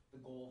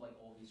the goal of like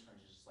all these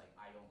turns is just like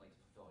I don't like to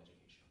fulfill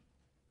education,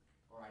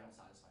 or I don't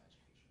satisfy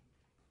education.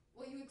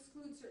 Well, you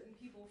exclude certain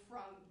people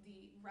from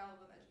the realm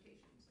of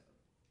education, so.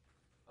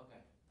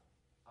 Okay.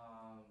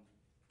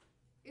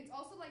 It's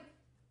also like,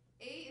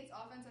 A, it's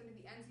offense under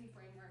the NC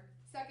framework.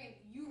 Second,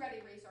 you read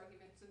a race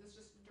argument, so this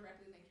just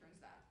directly link turns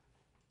that.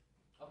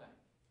 Okay.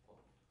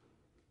 Cool.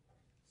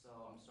 So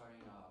I'm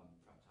starting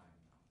prep time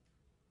now.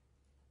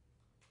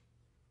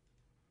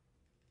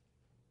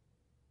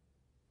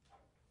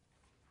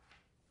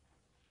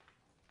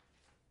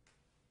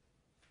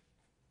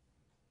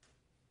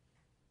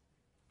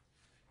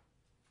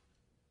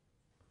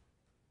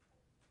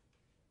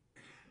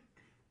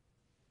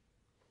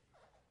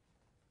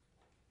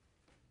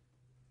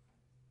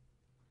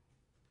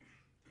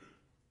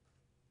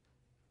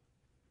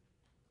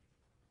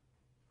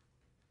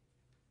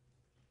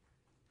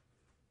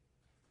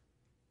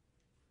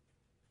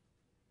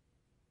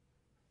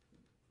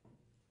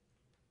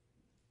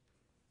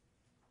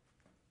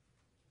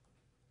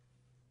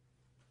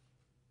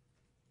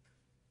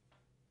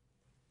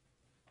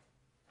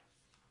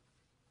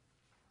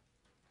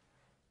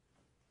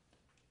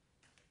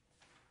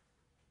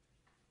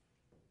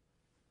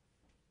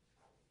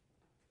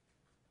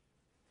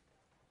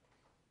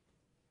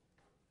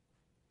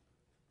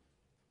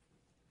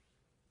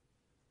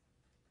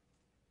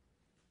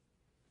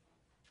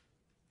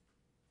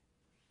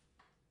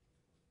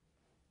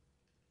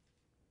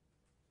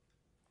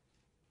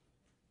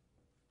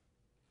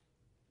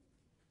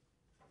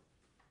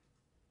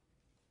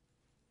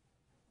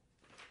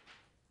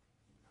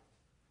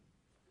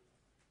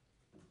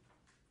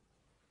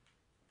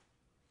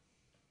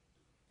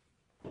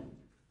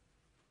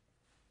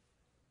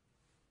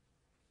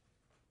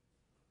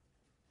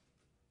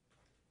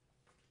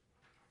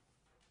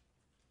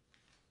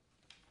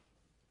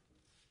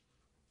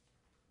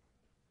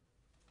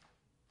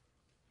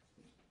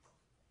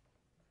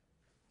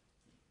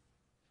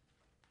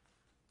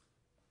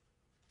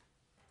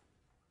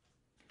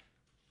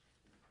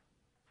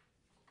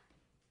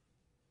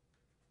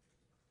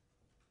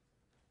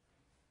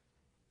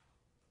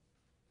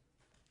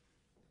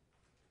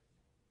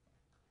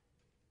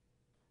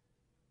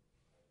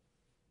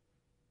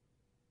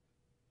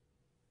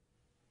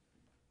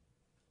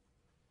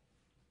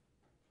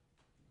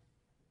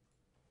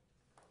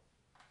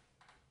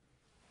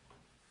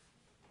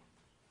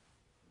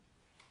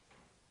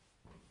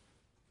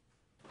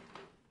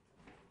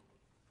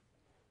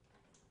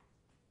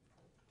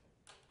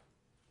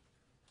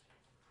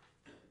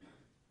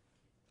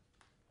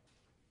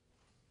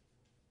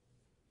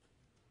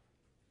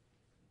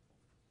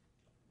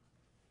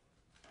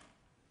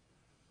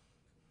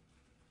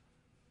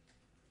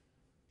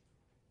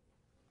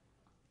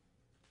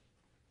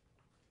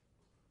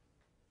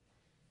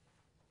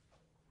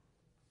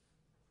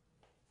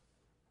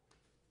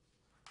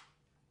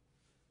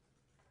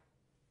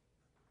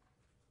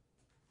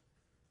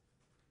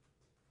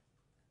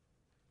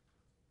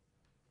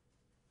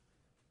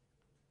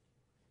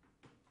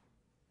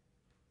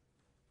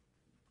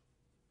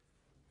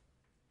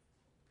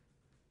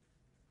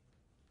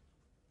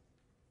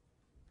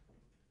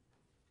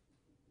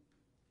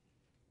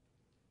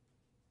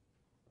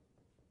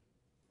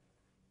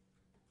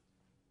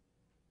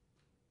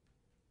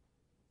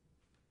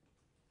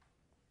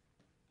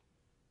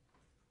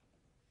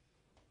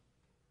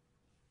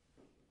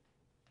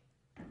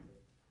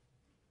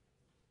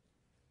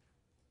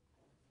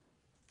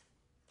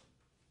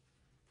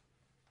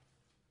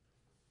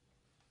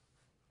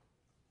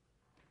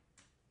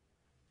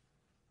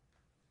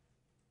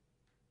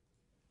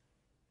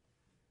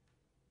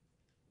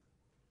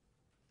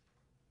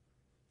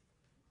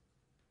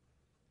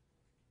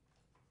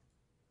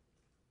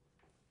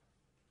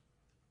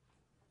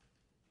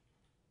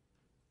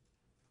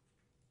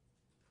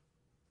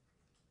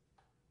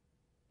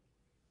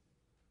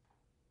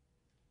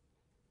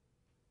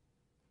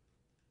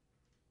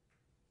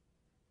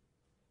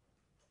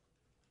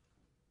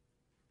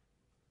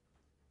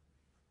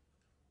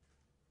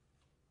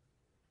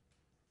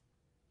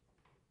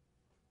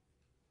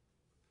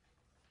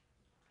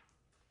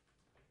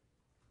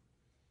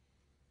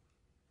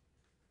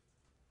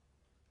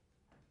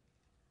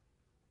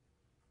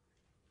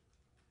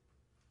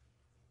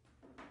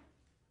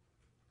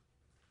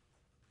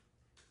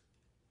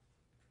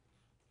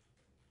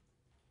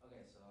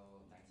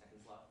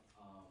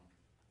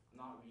 I'm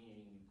not reading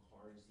any new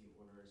cards. The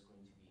order is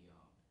going to be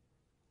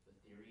the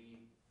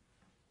theory,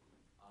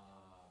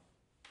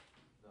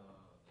 the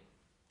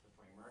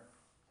framework.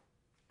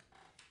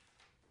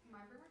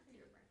 My framework or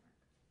your framework?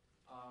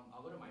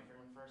 I'll go to my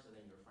framework first, and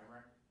then your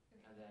framework, Okay.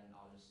 and then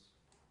I'll just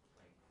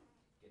like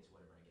get to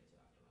whatever I get to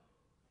after that.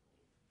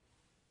 Okay.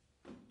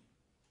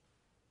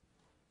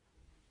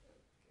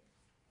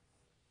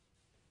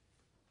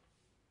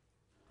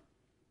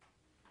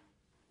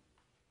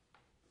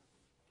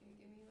 Can you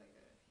give me like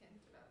a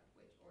hint about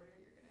which order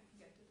you're gonna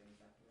get to things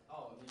after that?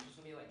 Oh, it's just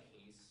gonna be like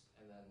case,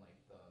 and then like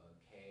the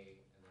K,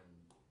 and then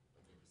like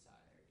the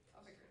decide.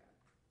 I'll figure it out.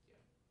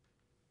 Yeah.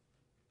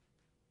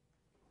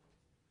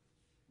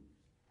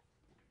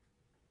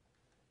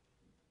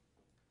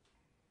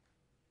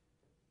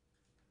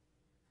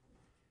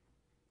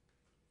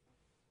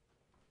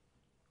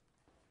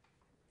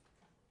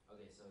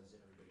 Okay, so is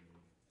everybody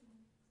ready?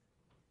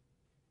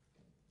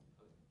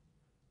 Okay.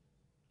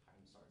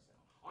 Time starts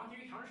now. On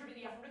theory, counter-tripping,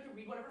 the affirmative can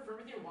read whatever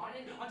affirmative they want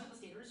and onto the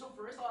standard. So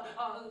first, like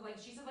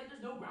she said, like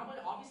there's no ground,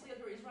 but obviously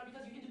like, there is ground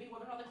because you can debate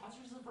whether or not the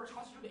Constitution is the first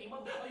constitutional aim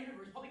of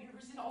public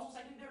universities, and also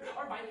secondly, there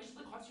are violations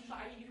of the Constitution.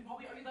 I.e., you can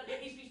probably argue that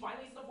hate speech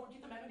violates the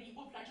 14th Amendment, the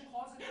Equal Protection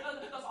Clause, and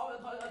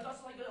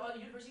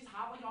universities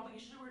have like an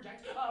obligation to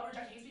reject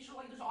hate speech. So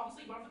like there's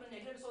obviously ground for the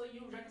negative, so that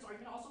you reject this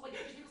argument. Also, like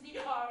just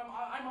because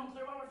I'm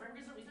unclear about my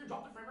framework, is the reason to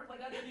drop the framework like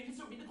that. You can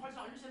still read the cards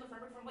to understand the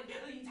framework from like the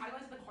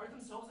taglines of the cards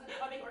themselves and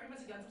make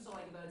arguments against them. So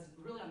like that's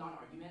really a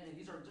non-argument, and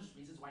these are just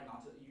reasons why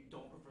you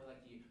don't prefer like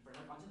the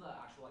framework onto the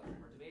actual like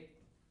framework debate.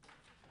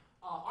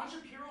 On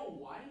Shapiro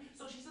 1,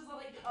 so she says that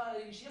like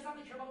she doesn't have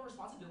to care about the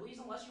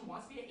responsibilities unless she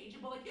wants to be an agent,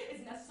 but like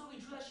it's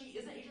necessarily true that she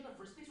is an agent in the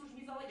first place, which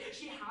means that like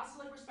she has to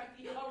like respect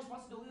the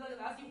responsibility.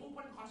 Like, that's the whole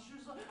point of the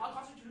Constitution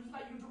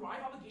that you derive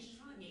obligations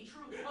from the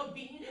nature of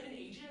being an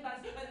agent.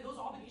 And those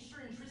obligations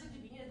are intrinsic to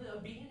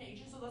being an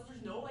agent. So thus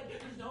there's no way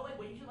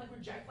you can like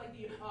reject like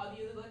the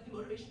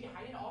motivation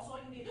behind it. And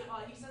also like he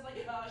says like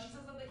she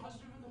says that the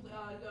Constitution commits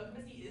the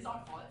is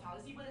on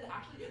fallacy, but it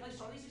actually like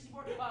Charlie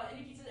 64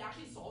 indicates that it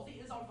actually solves the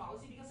is on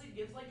fallacy because it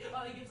gives like a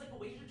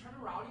way to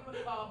determine morality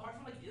apart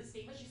from like his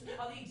statement. She's the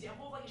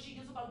example of like she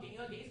gives about gays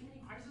committing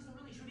crimes isn't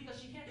really true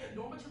because she can't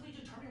normatively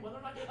determine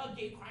whether or not a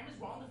gay crime is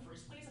wrong in the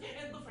first place,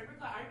 and the framework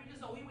that I read is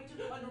the only way to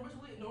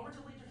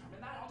normatively determine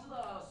that. Onto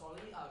the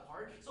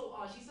card. So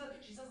she says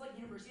like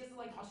the university has to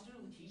like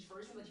constitutionally teach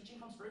first, and the teaching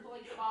comes first.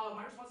 But like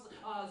my response is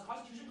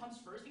Constitution comes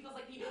first because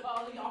like the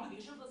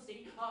obligation of the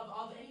state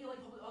of any like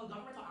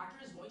governmental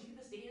actor is going to be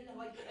the state, and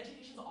like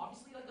education is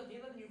obviously like the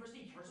thing that the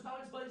university cares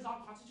about, but it's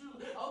not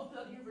constitutional of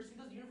the university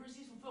because the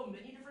universities fulfill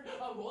many different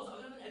roles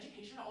other than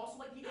education.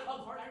 Also, like the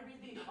card I read,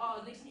 the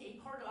Nixon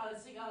 8 card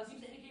seems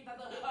to indicate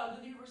that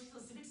the university is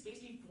a civic space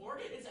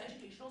before it's an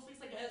educational space.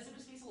 Like a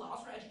civic space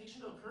allows for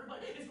education to occur, but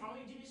its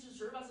primary duty is to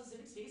serve as a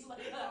civic space. So like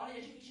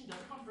education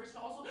does come first.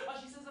 And also,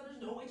 she says that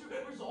there's no way to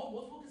resolve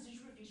multiple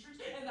constituent features,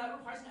 and that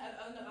requires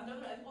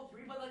another ethical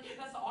theory. But like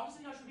that's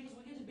obviously not true because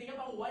we can debate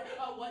about what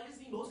is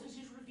the most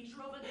constituent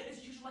feature of an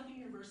institution like the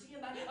university,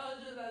 and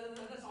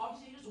that's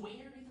obviously just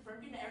weighing underneath the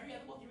framework. And every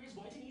ethical theory is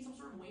going to need some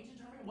sort of way to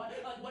determine what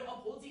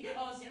upholds the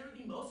standard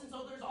the most. And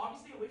so there's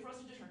obviously a way for us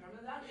to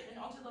determine that. And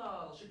onto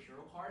the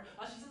Shapiro card,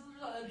 she says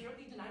there's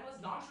empirically denial.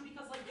 That's not true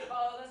because like the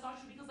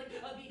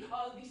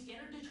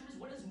standard determines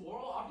what is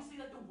moral. Obviously,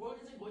 like the world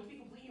isn't going to be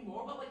completely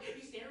moral, but like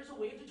these standards are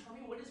a way of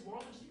determining what is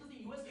moral. Just because the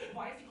U.S.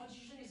 violates the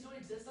Constitution and still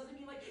exists doesn't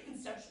mean like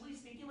conceptually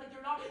speaking like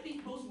they're not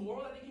the most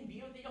moral that they can be.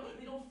 If they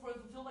don't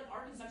fulfill like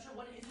our conception of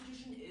what an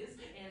institution is,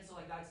 and so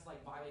like that's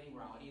like violating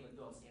morality, like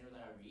the standard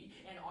that I read.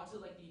 And onto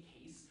like the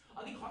case,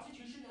 the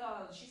Constitution.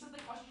 She says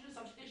the Constitution is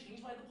subject to change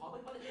by the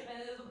public, but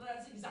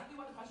that's exactly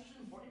why the Constitution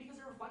is important because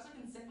it reflects a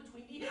consent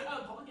between the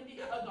public and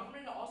the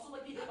government. And also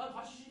like the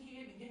Constitution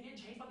can get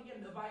changed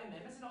by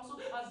amendments. And also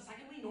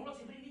secondly,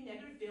 normativity. The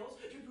negative fails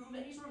to prove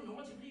any sort of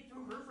normativity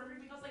through her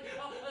framework because like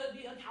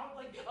the account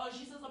like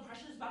she says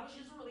oppression is bad, but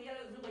she doesn't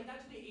relate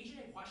that to the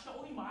agent in question.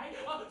 Only my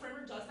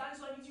framework does that,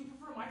 so that means you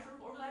prefer my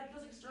framework over that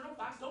because external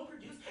facts don't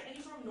produce any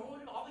sort of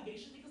normative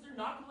obligation because they're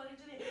not related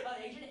to the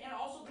agent. And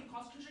also the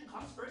Constitution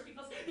comes first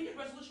because the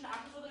resolution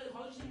actors of the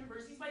colleges and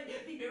universities by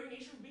the very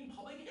nature of being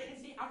public and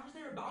state actors,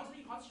 they are bound to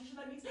the Constitution.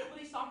 That means when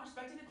they stop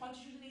respecting the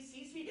Constitution, they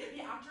cease to be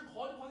the actor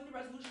called upon the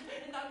resolution,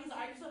 and that means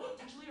I'm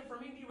textually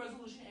affirming the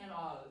resolution. And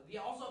the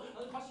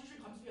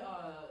Constitution comes to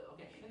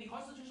and the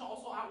Constitution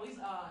also outweighs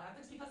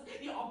ethics because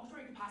the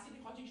obligatory capacity of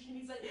the Constitution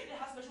means that it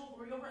has special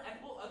authority over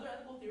other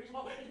ethical theories.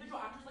 While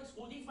individual actors like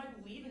school deans might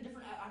believe in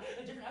different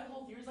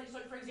ethical theories, like so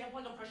for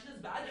example, like oppression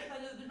is bad,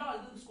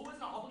 the school is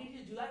not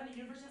obligated to do that, and the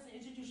university as an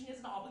institution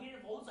isn't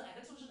obligated to follow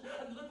ethics, which is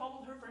another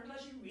problem with her framework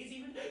that she reads.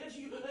 Even if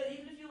you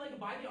like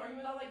buy the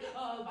argument that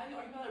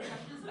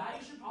oppression is bad,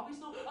 you should probably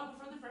still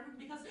prefer the framework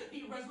because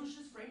the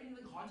resolution is framed in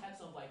the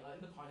context of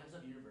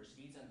of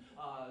universities. And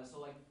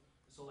so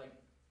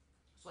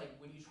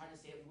when you try to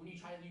say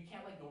you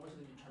can't like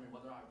normatively determine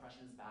whether or not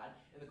oppression is bad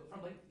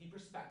from like the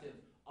perspective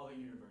of a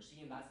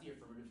university, and that's the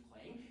affirmative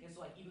claim. And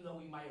so like even though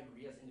we might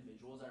agree as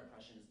individuals that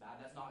oppression is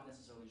bad, that's not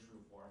necessarily true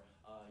for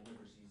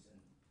universities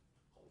and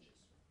colleges.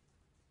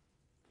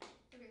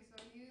 Okay,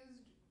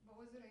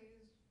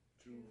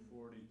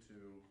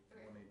 242,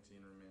 Okay.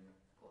 118 remaining.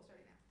 Cool,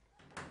 starting now.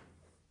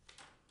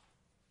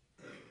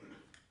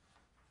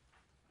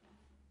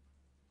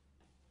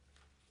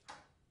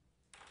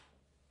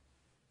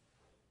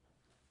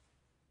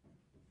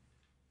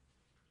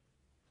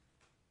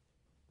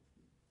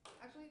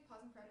 Actually,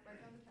 pause and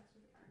write down the text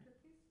with the counter,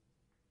 please.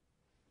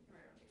 You can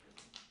write it on paper.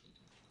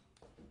 Sorry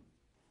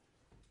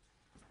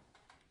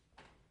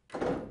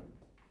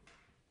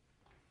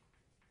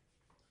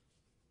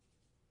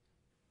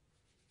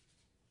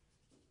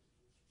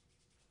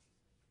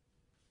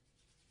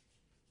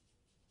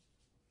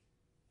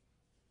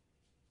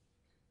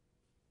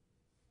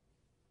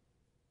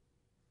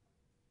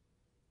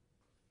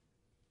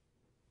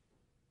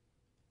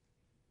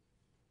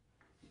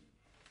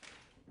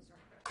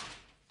about that.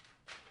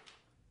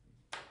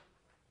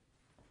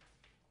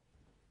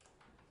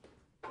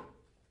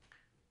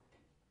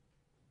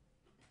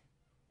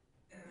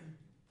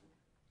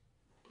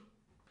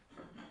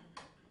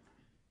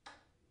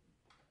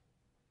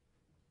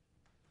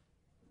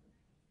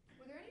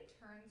 Were there any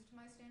turns to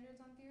my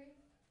standards on theory?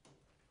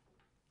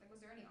 Like,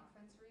 was there any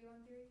offense for you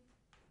on theory?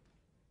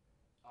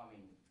 I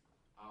mean,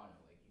 I don't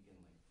know, like, you can,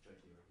 like, judge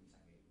the arguments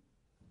I made,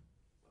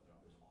 whether or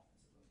not there's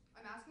offense in them.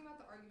 I'm asking about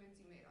the arguments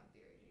you made on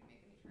theory. Did you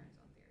make any turns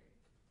on theory?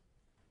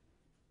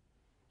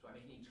 Do I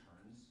make any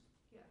turns?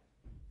 Yeah.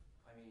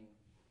 I mean,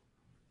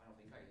 I don't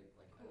think I,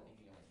 like, I don't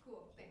think you can, like,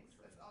 Cool, hold thanks.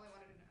 turns. That's all I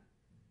wanted to know.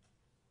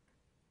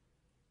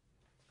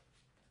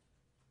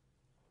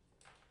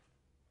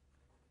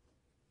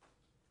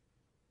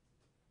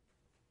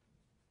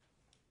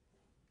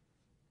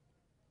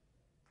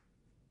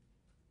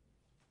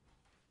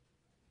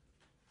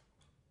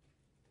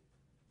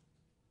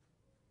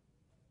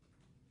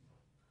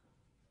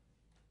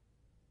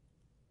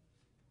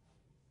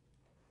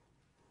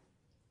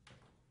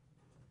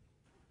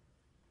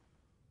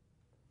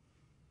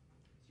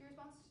 So your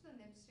responses to the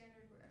NIM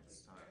standard were actually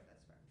It's time.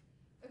 that's fair.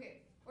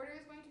 Okay, order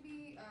is going to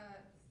be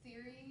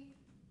theory,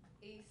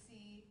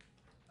 AC,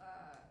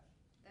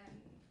 then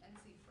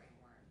NC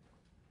framework,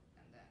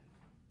 and then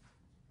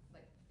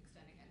like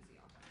extending NC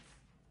offense.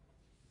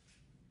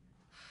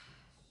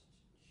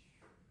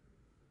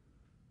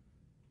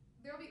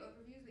 There will be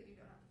overviews, but you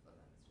don't have to flip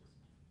them. It's just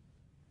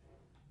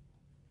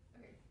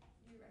okay.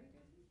 You ready,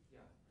 Jason?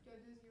 Yeah.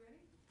 Judges, you ready?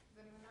 Is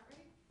anyone not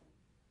ready?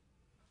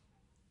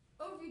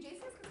 Overview.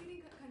 Jason has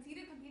conceded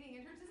competing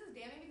interns. This is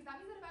damning because that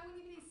means that if I win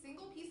even a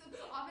single piece of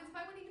offense, if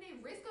I win even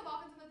a risk of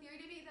offense in the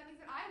theory debate, that means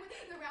that I win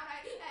the round.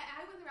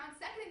 I win the round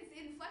second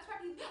in flex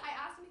trap. I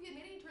asked him if he had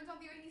made any turns on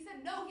theory, and he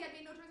said no, he had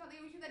made no turns on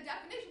theory, which means that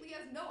definitionally he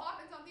has no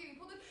offense on theory.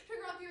 Pull the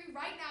trigger on theory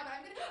right now, but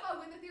I'm gonna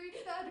win the theory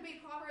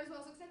debate proper as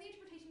well. So extend the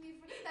interpretation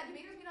that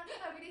debaters may not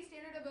read a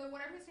standard of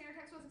whatever his standard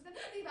text was. Extend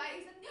the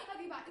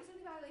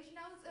violation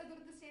now. Let's go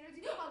to the standards.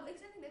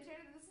 Extend the nib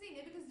standard. This is a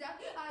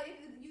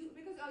nib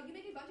because you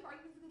make a bunch of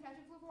arguments with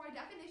contention for by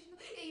definition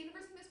a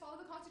university must follow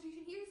the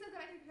Constitution. Here he says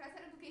that I can contest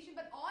that implication,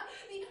 but on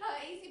the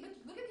AC, but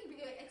look at the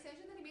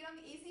extension that he made on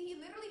the AC. He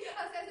literally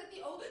says that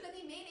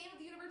the main aim of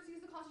the university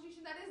is the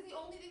Constitution. That is the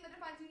only thing that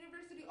defines the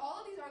university.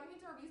 All of these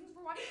arguments are reasons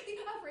for why the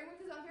framework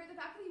is unfair. The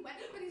fact that he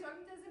went for these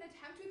arguments as an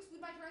attempt to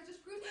exclude my turns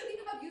just proves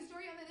the abuse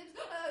story on the NIBS.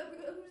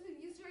 Proves the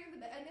abuse story on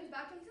the NIBS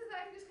back. He says that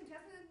I can just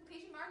contest the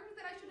implication. My argument is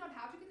that I should not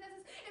have to contest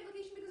this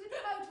implication because it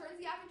turns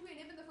the act into a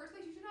NIB in the first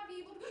place. You should not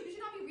be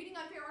reading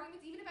unfair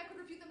arguments even if I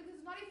could refute them because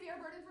it's not a fair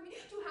burden for me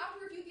to have to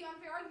refute the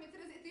unfair arguments.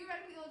 It is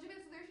theoretically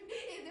illegitimate, so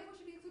therefore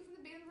should be excluded from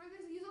the debate. And further,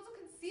 he's also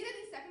conceded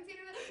the second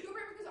standard that your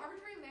framework is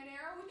arbitrary and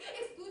narrow, which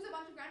excludes a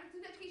bunch of ground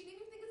excludes education.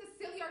 Even if you think it's a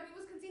silly argument,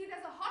 was conceded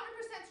as 100%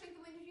 strength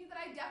of language, that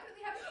I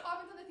definitely have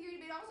offense on the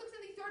theory debate. I also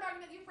extend the third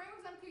argument that your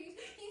framework is unclear use.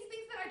 He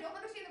thinks that I don't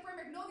understand the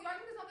framework. No, the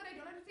argument is not that I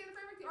don't understand the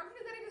framework. The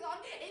argument is that it is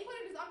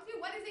unclear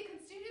what is a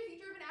constitutive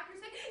feature of an actor.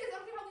 It is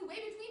unclear how we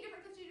weigh between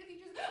different constitutive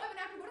features of an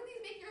actor. What do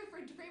these make your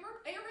framework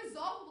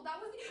irresolvable? That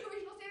was the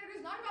original standard. It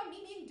is not about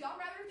me being dumb,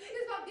 rather it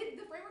is about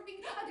the framework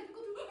being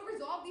difficult to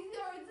resolve. This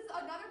is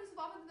another piece of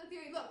offense in the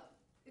theory. Look,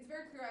 it's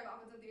very clear I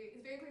have offensive theory.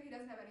 It's very clear he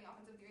doesn't have any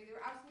offensive theory. There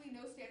were absolutely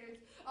no standards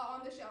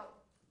on the shelf.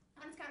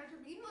 On his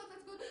counter-interp, even though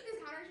let's go to his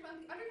counter-interp,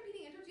 under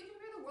competing interps, you have to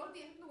compare the world of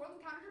the interp, the world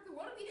of the counter-interp. The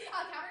world of the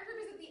counter-interp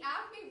is that the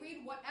app may read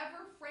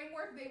whatever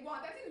framework they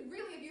want. That seems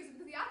really abusive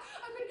because the app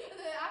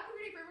could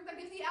read a framework that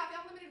gives the app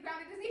unlimited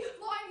ground. It is a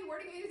flaw in the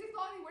wording. It is a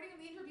flaw in the wording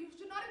of the interp. You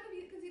should not have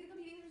conceded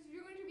competing interps if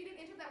you're going to read an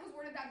interp that was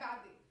worded that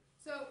badly.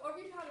 So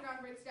overview to how the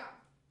ground breaks down.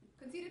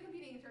 Conceded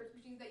competing interps,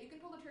 which means that you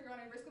can pull the trigger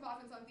on a risk of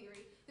offense on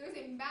theory. There is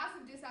a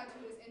massive disadvantage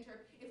to this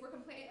interp if we're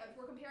comparing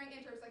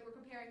interps like we're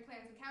comparing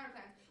plans and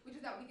counterplans, which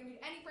is that we can read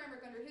any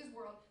framework under his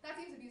world. That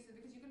seems abusive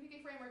because you can pick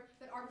a framework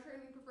that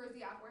arbitrarily prefers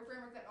the app, or a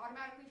framework that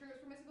automatically triggers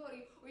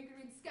permissibility, or you can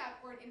read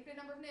SCEP, or an infinite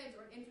number of nibs,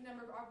 or an infinite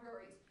number of a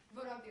prioris.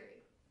 Vote on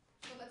theory.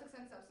 So let's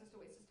extend substance to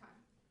waste his time.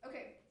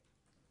 Okay.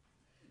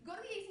 Go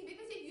to the AC. Big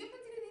mistake. You have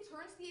conceded the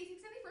turns to the AC.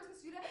 Extend the first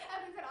constitutive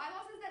evidence that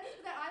ILAW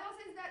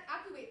says that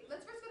actually wait.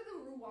 Let's first go to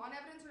the Ruan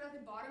evidence, or at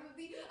the bottom of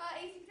the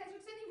AC test.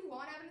 We're extending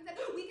Ruan evidence that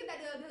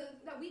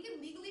we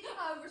can legally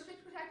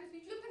restrict protective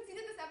speech. You have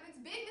conceded this evidence.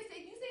 Big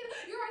mistake. You say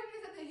that your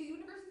argument is that the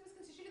university must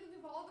constitutively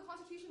follow the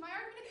Constitution. My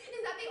argument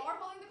is that they are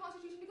following the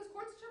Constitution because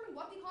courts determine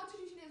what the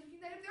Constitution is, which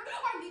means that if there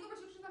are legal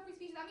restrictions on free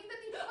speech, that means that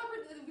the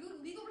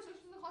legal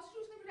restrictions on the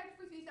Constitution protect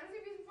free speech. That is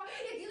a reason why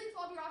dealing with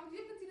all bureaucracy,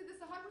 you have conceded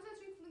this 100%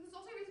 straight. This is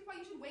also a reason why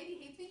you should weigh the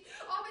hate speech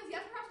offense.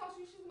 Yes, perhaps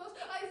Constitution is the most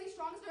is the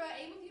strongest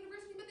aim of the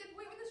university, but the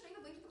point where the strength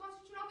of link to the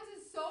Constitution office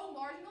is so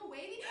marginal.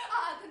 Weigh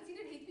the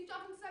conceded hate speech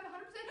offense. I have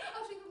 100%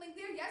 strength of link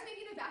there. Yes,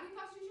 maybe in a vacuum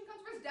Constitution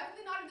comes first.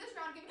 Definitely not in this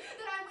round, given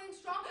that I'm winning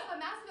strong,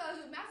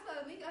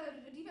 massive link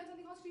defense on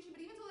the Constitution.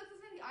 But even so, let's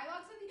listen to the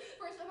ILOG. Send the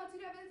first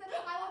constituted evidence that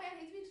ILOG and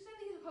hate speech. Send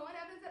the Cohen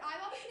evidence that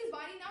ILOG is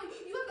binding. Now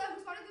you have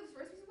responded to this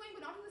first piece of point,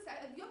 but not to the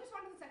second. You have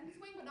responded to the second piece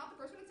of point, but not the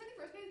first one. Send the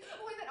first piece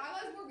of point that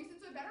ILOG is more recent,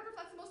 so it better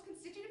reflects the most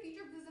constitutive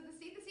feature of the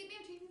state. The state may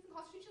have changed the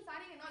Constitution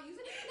signing and not use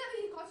it. That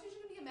the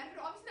Constitution can be amended.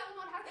 Obviously, that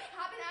will not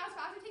happen as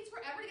fast. It takes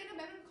forever to get an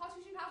amendment of the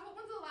Constitution passed. What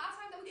was the last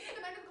time that we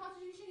amended the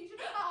Constitution? You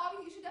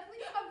should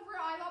definitely prefer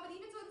ILOG. But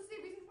even so, this is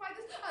a reason why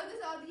the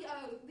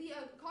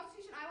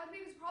Constitution ILOG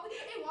debate is probably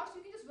a wash. So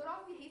you can just vote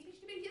off the hate speech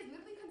debate. He has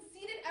literally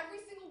conceded every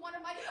single one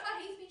of my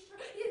hate speech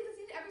terms. He has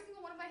conceded every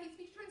single one of my hate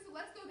speech terms. So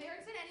let's go there.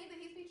 Extend any of the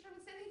hate speech terms.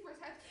 Extend the first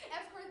type.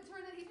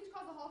 Turn that hate speech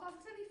caused the Holocaust.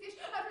 Extend the fish.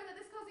 Turn that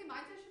this caused a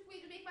mindset shift way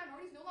to make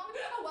minorities no longer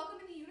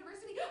welcome in the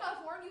university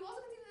forum. You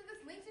also conceded that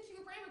this links into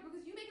your framework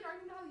because you make an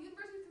argument how the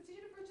university's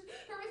constitutive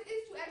purpose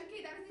is to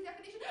educate. That is the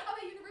definition of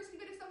a university.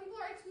 But if some people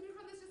are excluded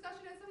from this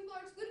discussion and some people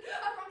are excluded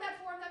from that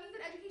forum, that means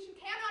that education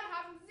cannot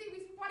happen. This is a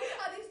reason why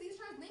these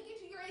terms link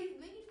into the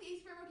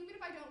AC framework, even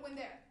if I don't win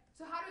there.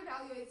 So how to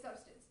evaluate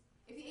substance?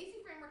 If the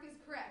AC framework is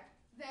correct,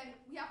 then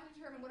we have to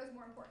determine what is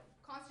more important: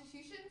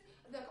 Constitution,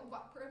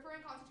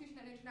 preferring Constitution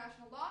and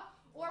international law,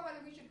 or whether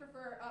we should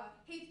prefer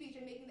hate speech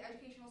and making the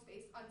educational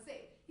space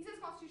unsafe. He says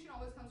Constitution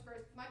always comes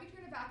first. It might be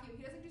true in a vacuum.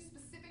 He doesn't do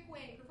specific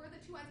weighing. Prefer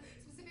the two ends.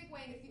 Specific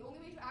weighing is the only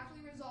way to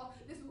actually resolve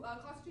this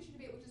Constitution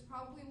debate, which is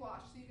probably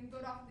washed. So you can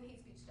vote off of the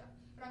hate speech stuff.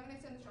 But I'm going to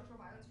extend the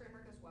structural violence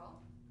framework as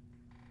well.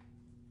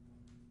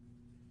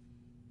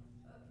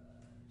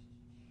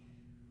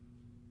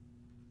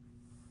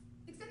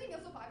 Extending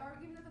also 5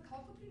 argument that the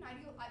conflict between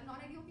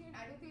non-ideal theory and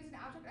ideal theory is an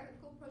abstract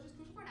ethical approach is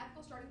crucial for an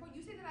ethical starting point. You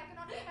say that I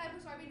cannot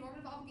prescribe a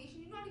normative obligation.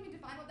 You do not even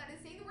define what that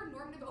is. Saying the word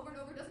normative over and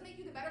over doesn't make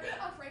you the better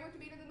framework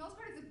debater. The most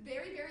part is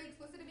very, very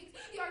explicit. It makes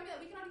the argument that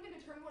we cannot even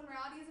determine what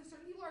morality is if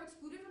certain people are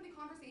excluded from the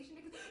conversation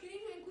because you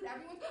need to include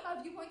everyone's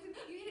viewpoints in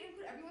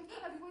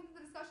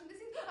the discussion.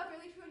 This seems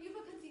fairly true, and you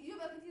have conceded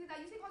that.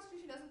 You say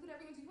Constitution doesn't include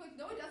everyone's viewpoints.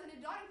 No, it doesn't.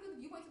 It does not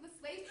include the viewpoints of the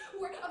slaves who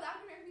were of the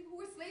African American people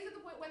who were slaves at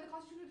the point when the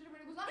Constitution was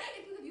determined. It was not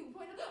include the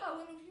viewpoint of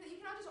women. You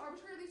cannot just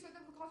arbitrarily assert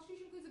that the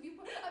Constitution includes the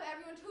viewpoint of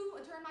everyone.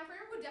 To turn my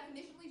framework would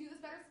definitionally do this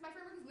better. Since my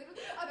framework is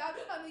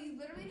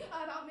literally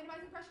about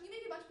minimizing oppression. You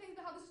make a bunch of claims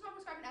about how this is not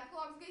prescribed an ethical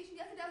obligation.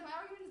 Yes, it does. My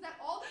argument is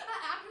that all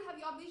actors have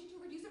the obligation to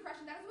reduce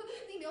oppression. That is what the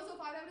MSJ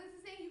 5 evidence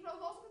is saying. You could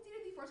have also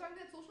conceded the first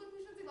argument that social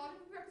inclusion is a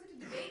logical prerequisite to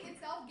debate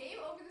itself.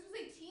 Game over. This was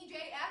a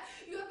TJF.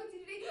 You have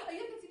conceded a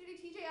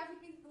TJF,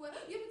 which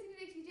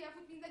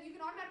means that you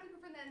can automatically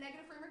prefer the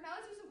negative framework. Now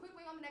let's do some quick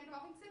weighing on the negative.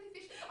 Often Sandy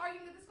Fish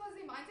arguing that this causes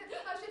a mindset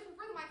shift.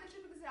 Prefer the mindset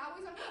shift because it's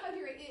always on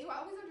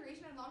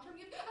duration and long term.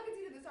 You have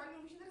conceded this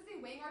argument, which is that it's a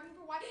weighing argument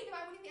for why if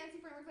I'm winning the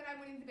NC framework, then I'm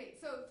winning the debate.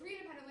 So 3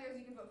 independent layers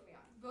you can vote for me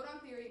on. Vote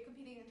on theory,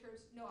 competing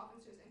inters, no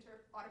offenses,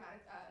 inter,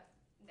 automatic,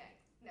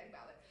 neg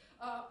ballot.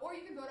 Or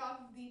you can vote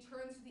off the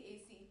turns to the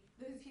AC.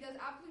 He does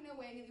absolutely no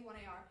weighing in the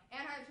 1AR,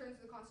 and I have turns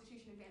to the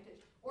Constitution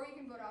advantage. Or you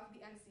can vote off the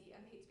NC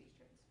and the hate speech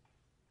turns.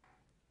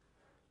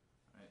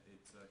 All right,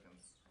 8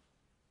 seconds.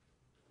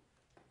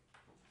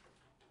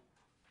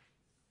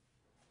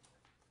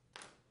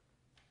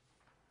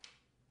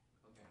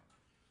 Okay.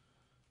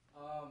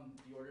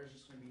 The order is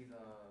just going to be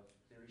the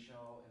theory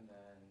shell and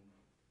then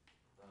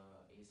the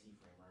AC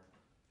framework,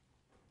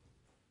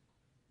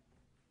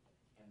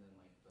 and then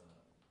like the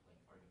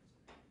arguments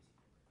in the AC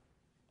framework.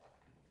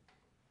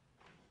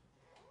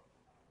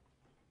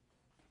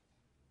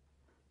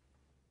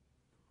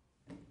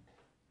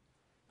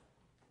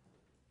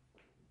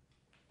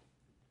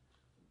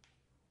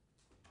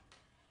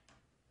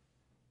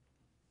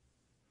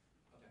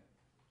 Okay.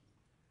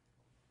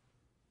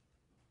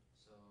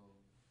 So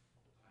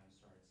time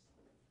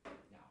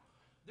starts now.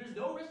 There's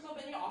no risk of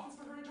any offense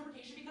for her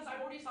interpretation because I've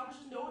already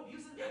established there's no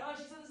abuse.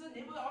 She said this is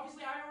a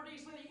obviously I already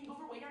explained that you can go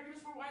for weighing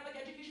arguments for why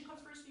education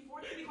comes first before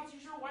the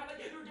Constitution, or why there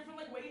are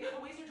different ways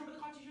to interpret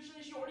the Constitution,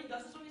 and she already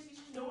does this when she speaks.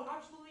 There's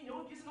absolutely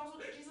no abuse, and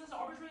also she says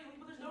arbitrarily,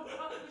 but there's no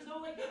reason to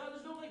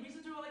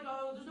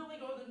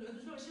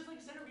she's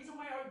said a reason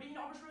why being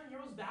arbitrary and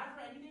narrow is bad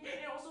for anything,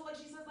 and also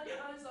she says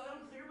it's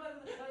unclear,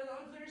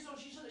 so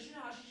she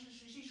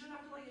shouldn't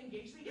have to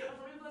engage the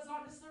affirmative. That's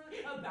not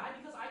necessarily bad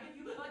because I give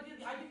you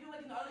an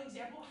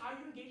example of how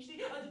you engage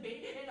the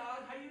debate and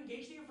how you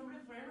engage the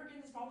affirmative framework, and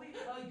it's probably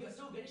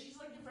still good. She's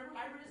the framework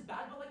I read is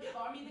bad, but the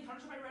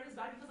counter I read is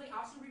bad because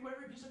absolute rewrite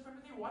or abuse of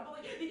framework they want,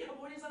 but the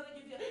point is that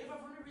if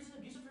affirmative reason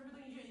abuse of framework,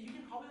 you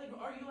can probably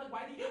argue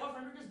why the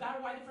framework is bad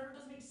or why the framework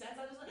doesn't make sense.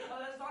 That's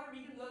not a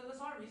reason.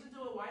 That's not a reason to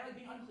why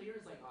being unclear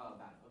is bad.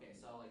 Okay,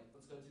 so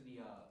let's go to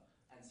the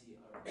NC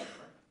framework.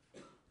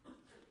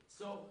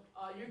 So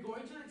you're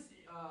going to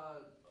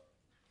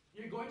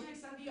You're going to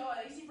extend the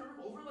AC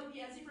framework over like the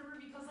NC framework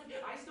because like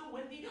I still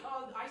win the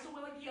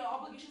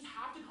obligations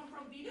have to come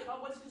from the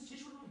what's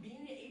constituent of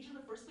being the agent in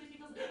the first place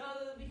because aims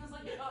are because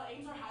like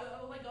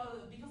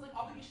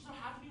obligations are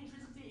have to be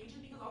intrinsic to the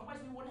agent because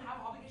otherwise we wouldn't have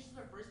obligations in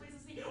the first place.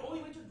 It's the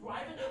only way to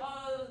derive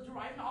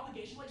an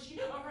obligation. Like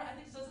her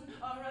ethics doesn't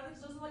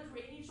like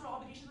create any sort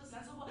of obligation in the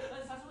sense of the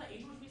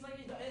agent, which means like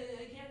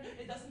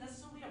it doesn't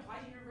necessarily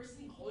apply to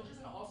university and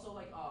colleges and also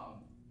like I-law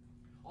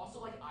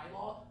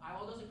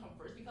doesn't come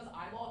first because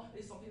I-law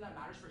is something that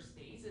matters for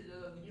states.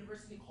 The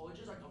university and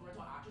colleges are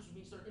governmental actors which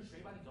means they're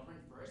constrained by the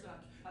government first. And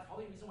that's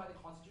probably the reason why the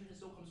Constitution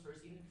still comes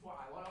first even before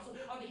I-law. And also,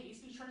 the hate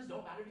speech terms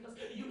don't matter because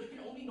you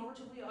can only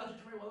normatively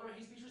determine whether a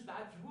hate speech is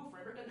bad through a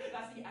framework, and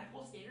that's the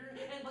ethical standard.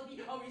 And like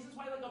the reasons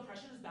why like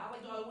oppression is bad,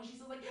 like when she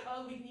says like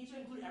we need to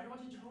include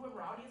everyone to determine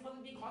morality, is but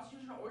like the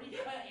Constitution already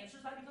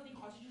answers that because the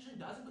Constitution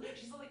does include.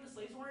 She said like the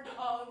slaves were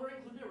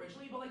included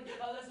originally, but like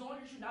that's no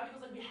longer true now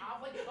because like we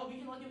have like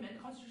we can like amend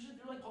the Constitution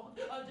through like public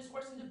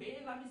discourse and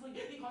debate, and that means like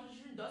the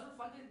Constitution does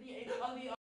reflect the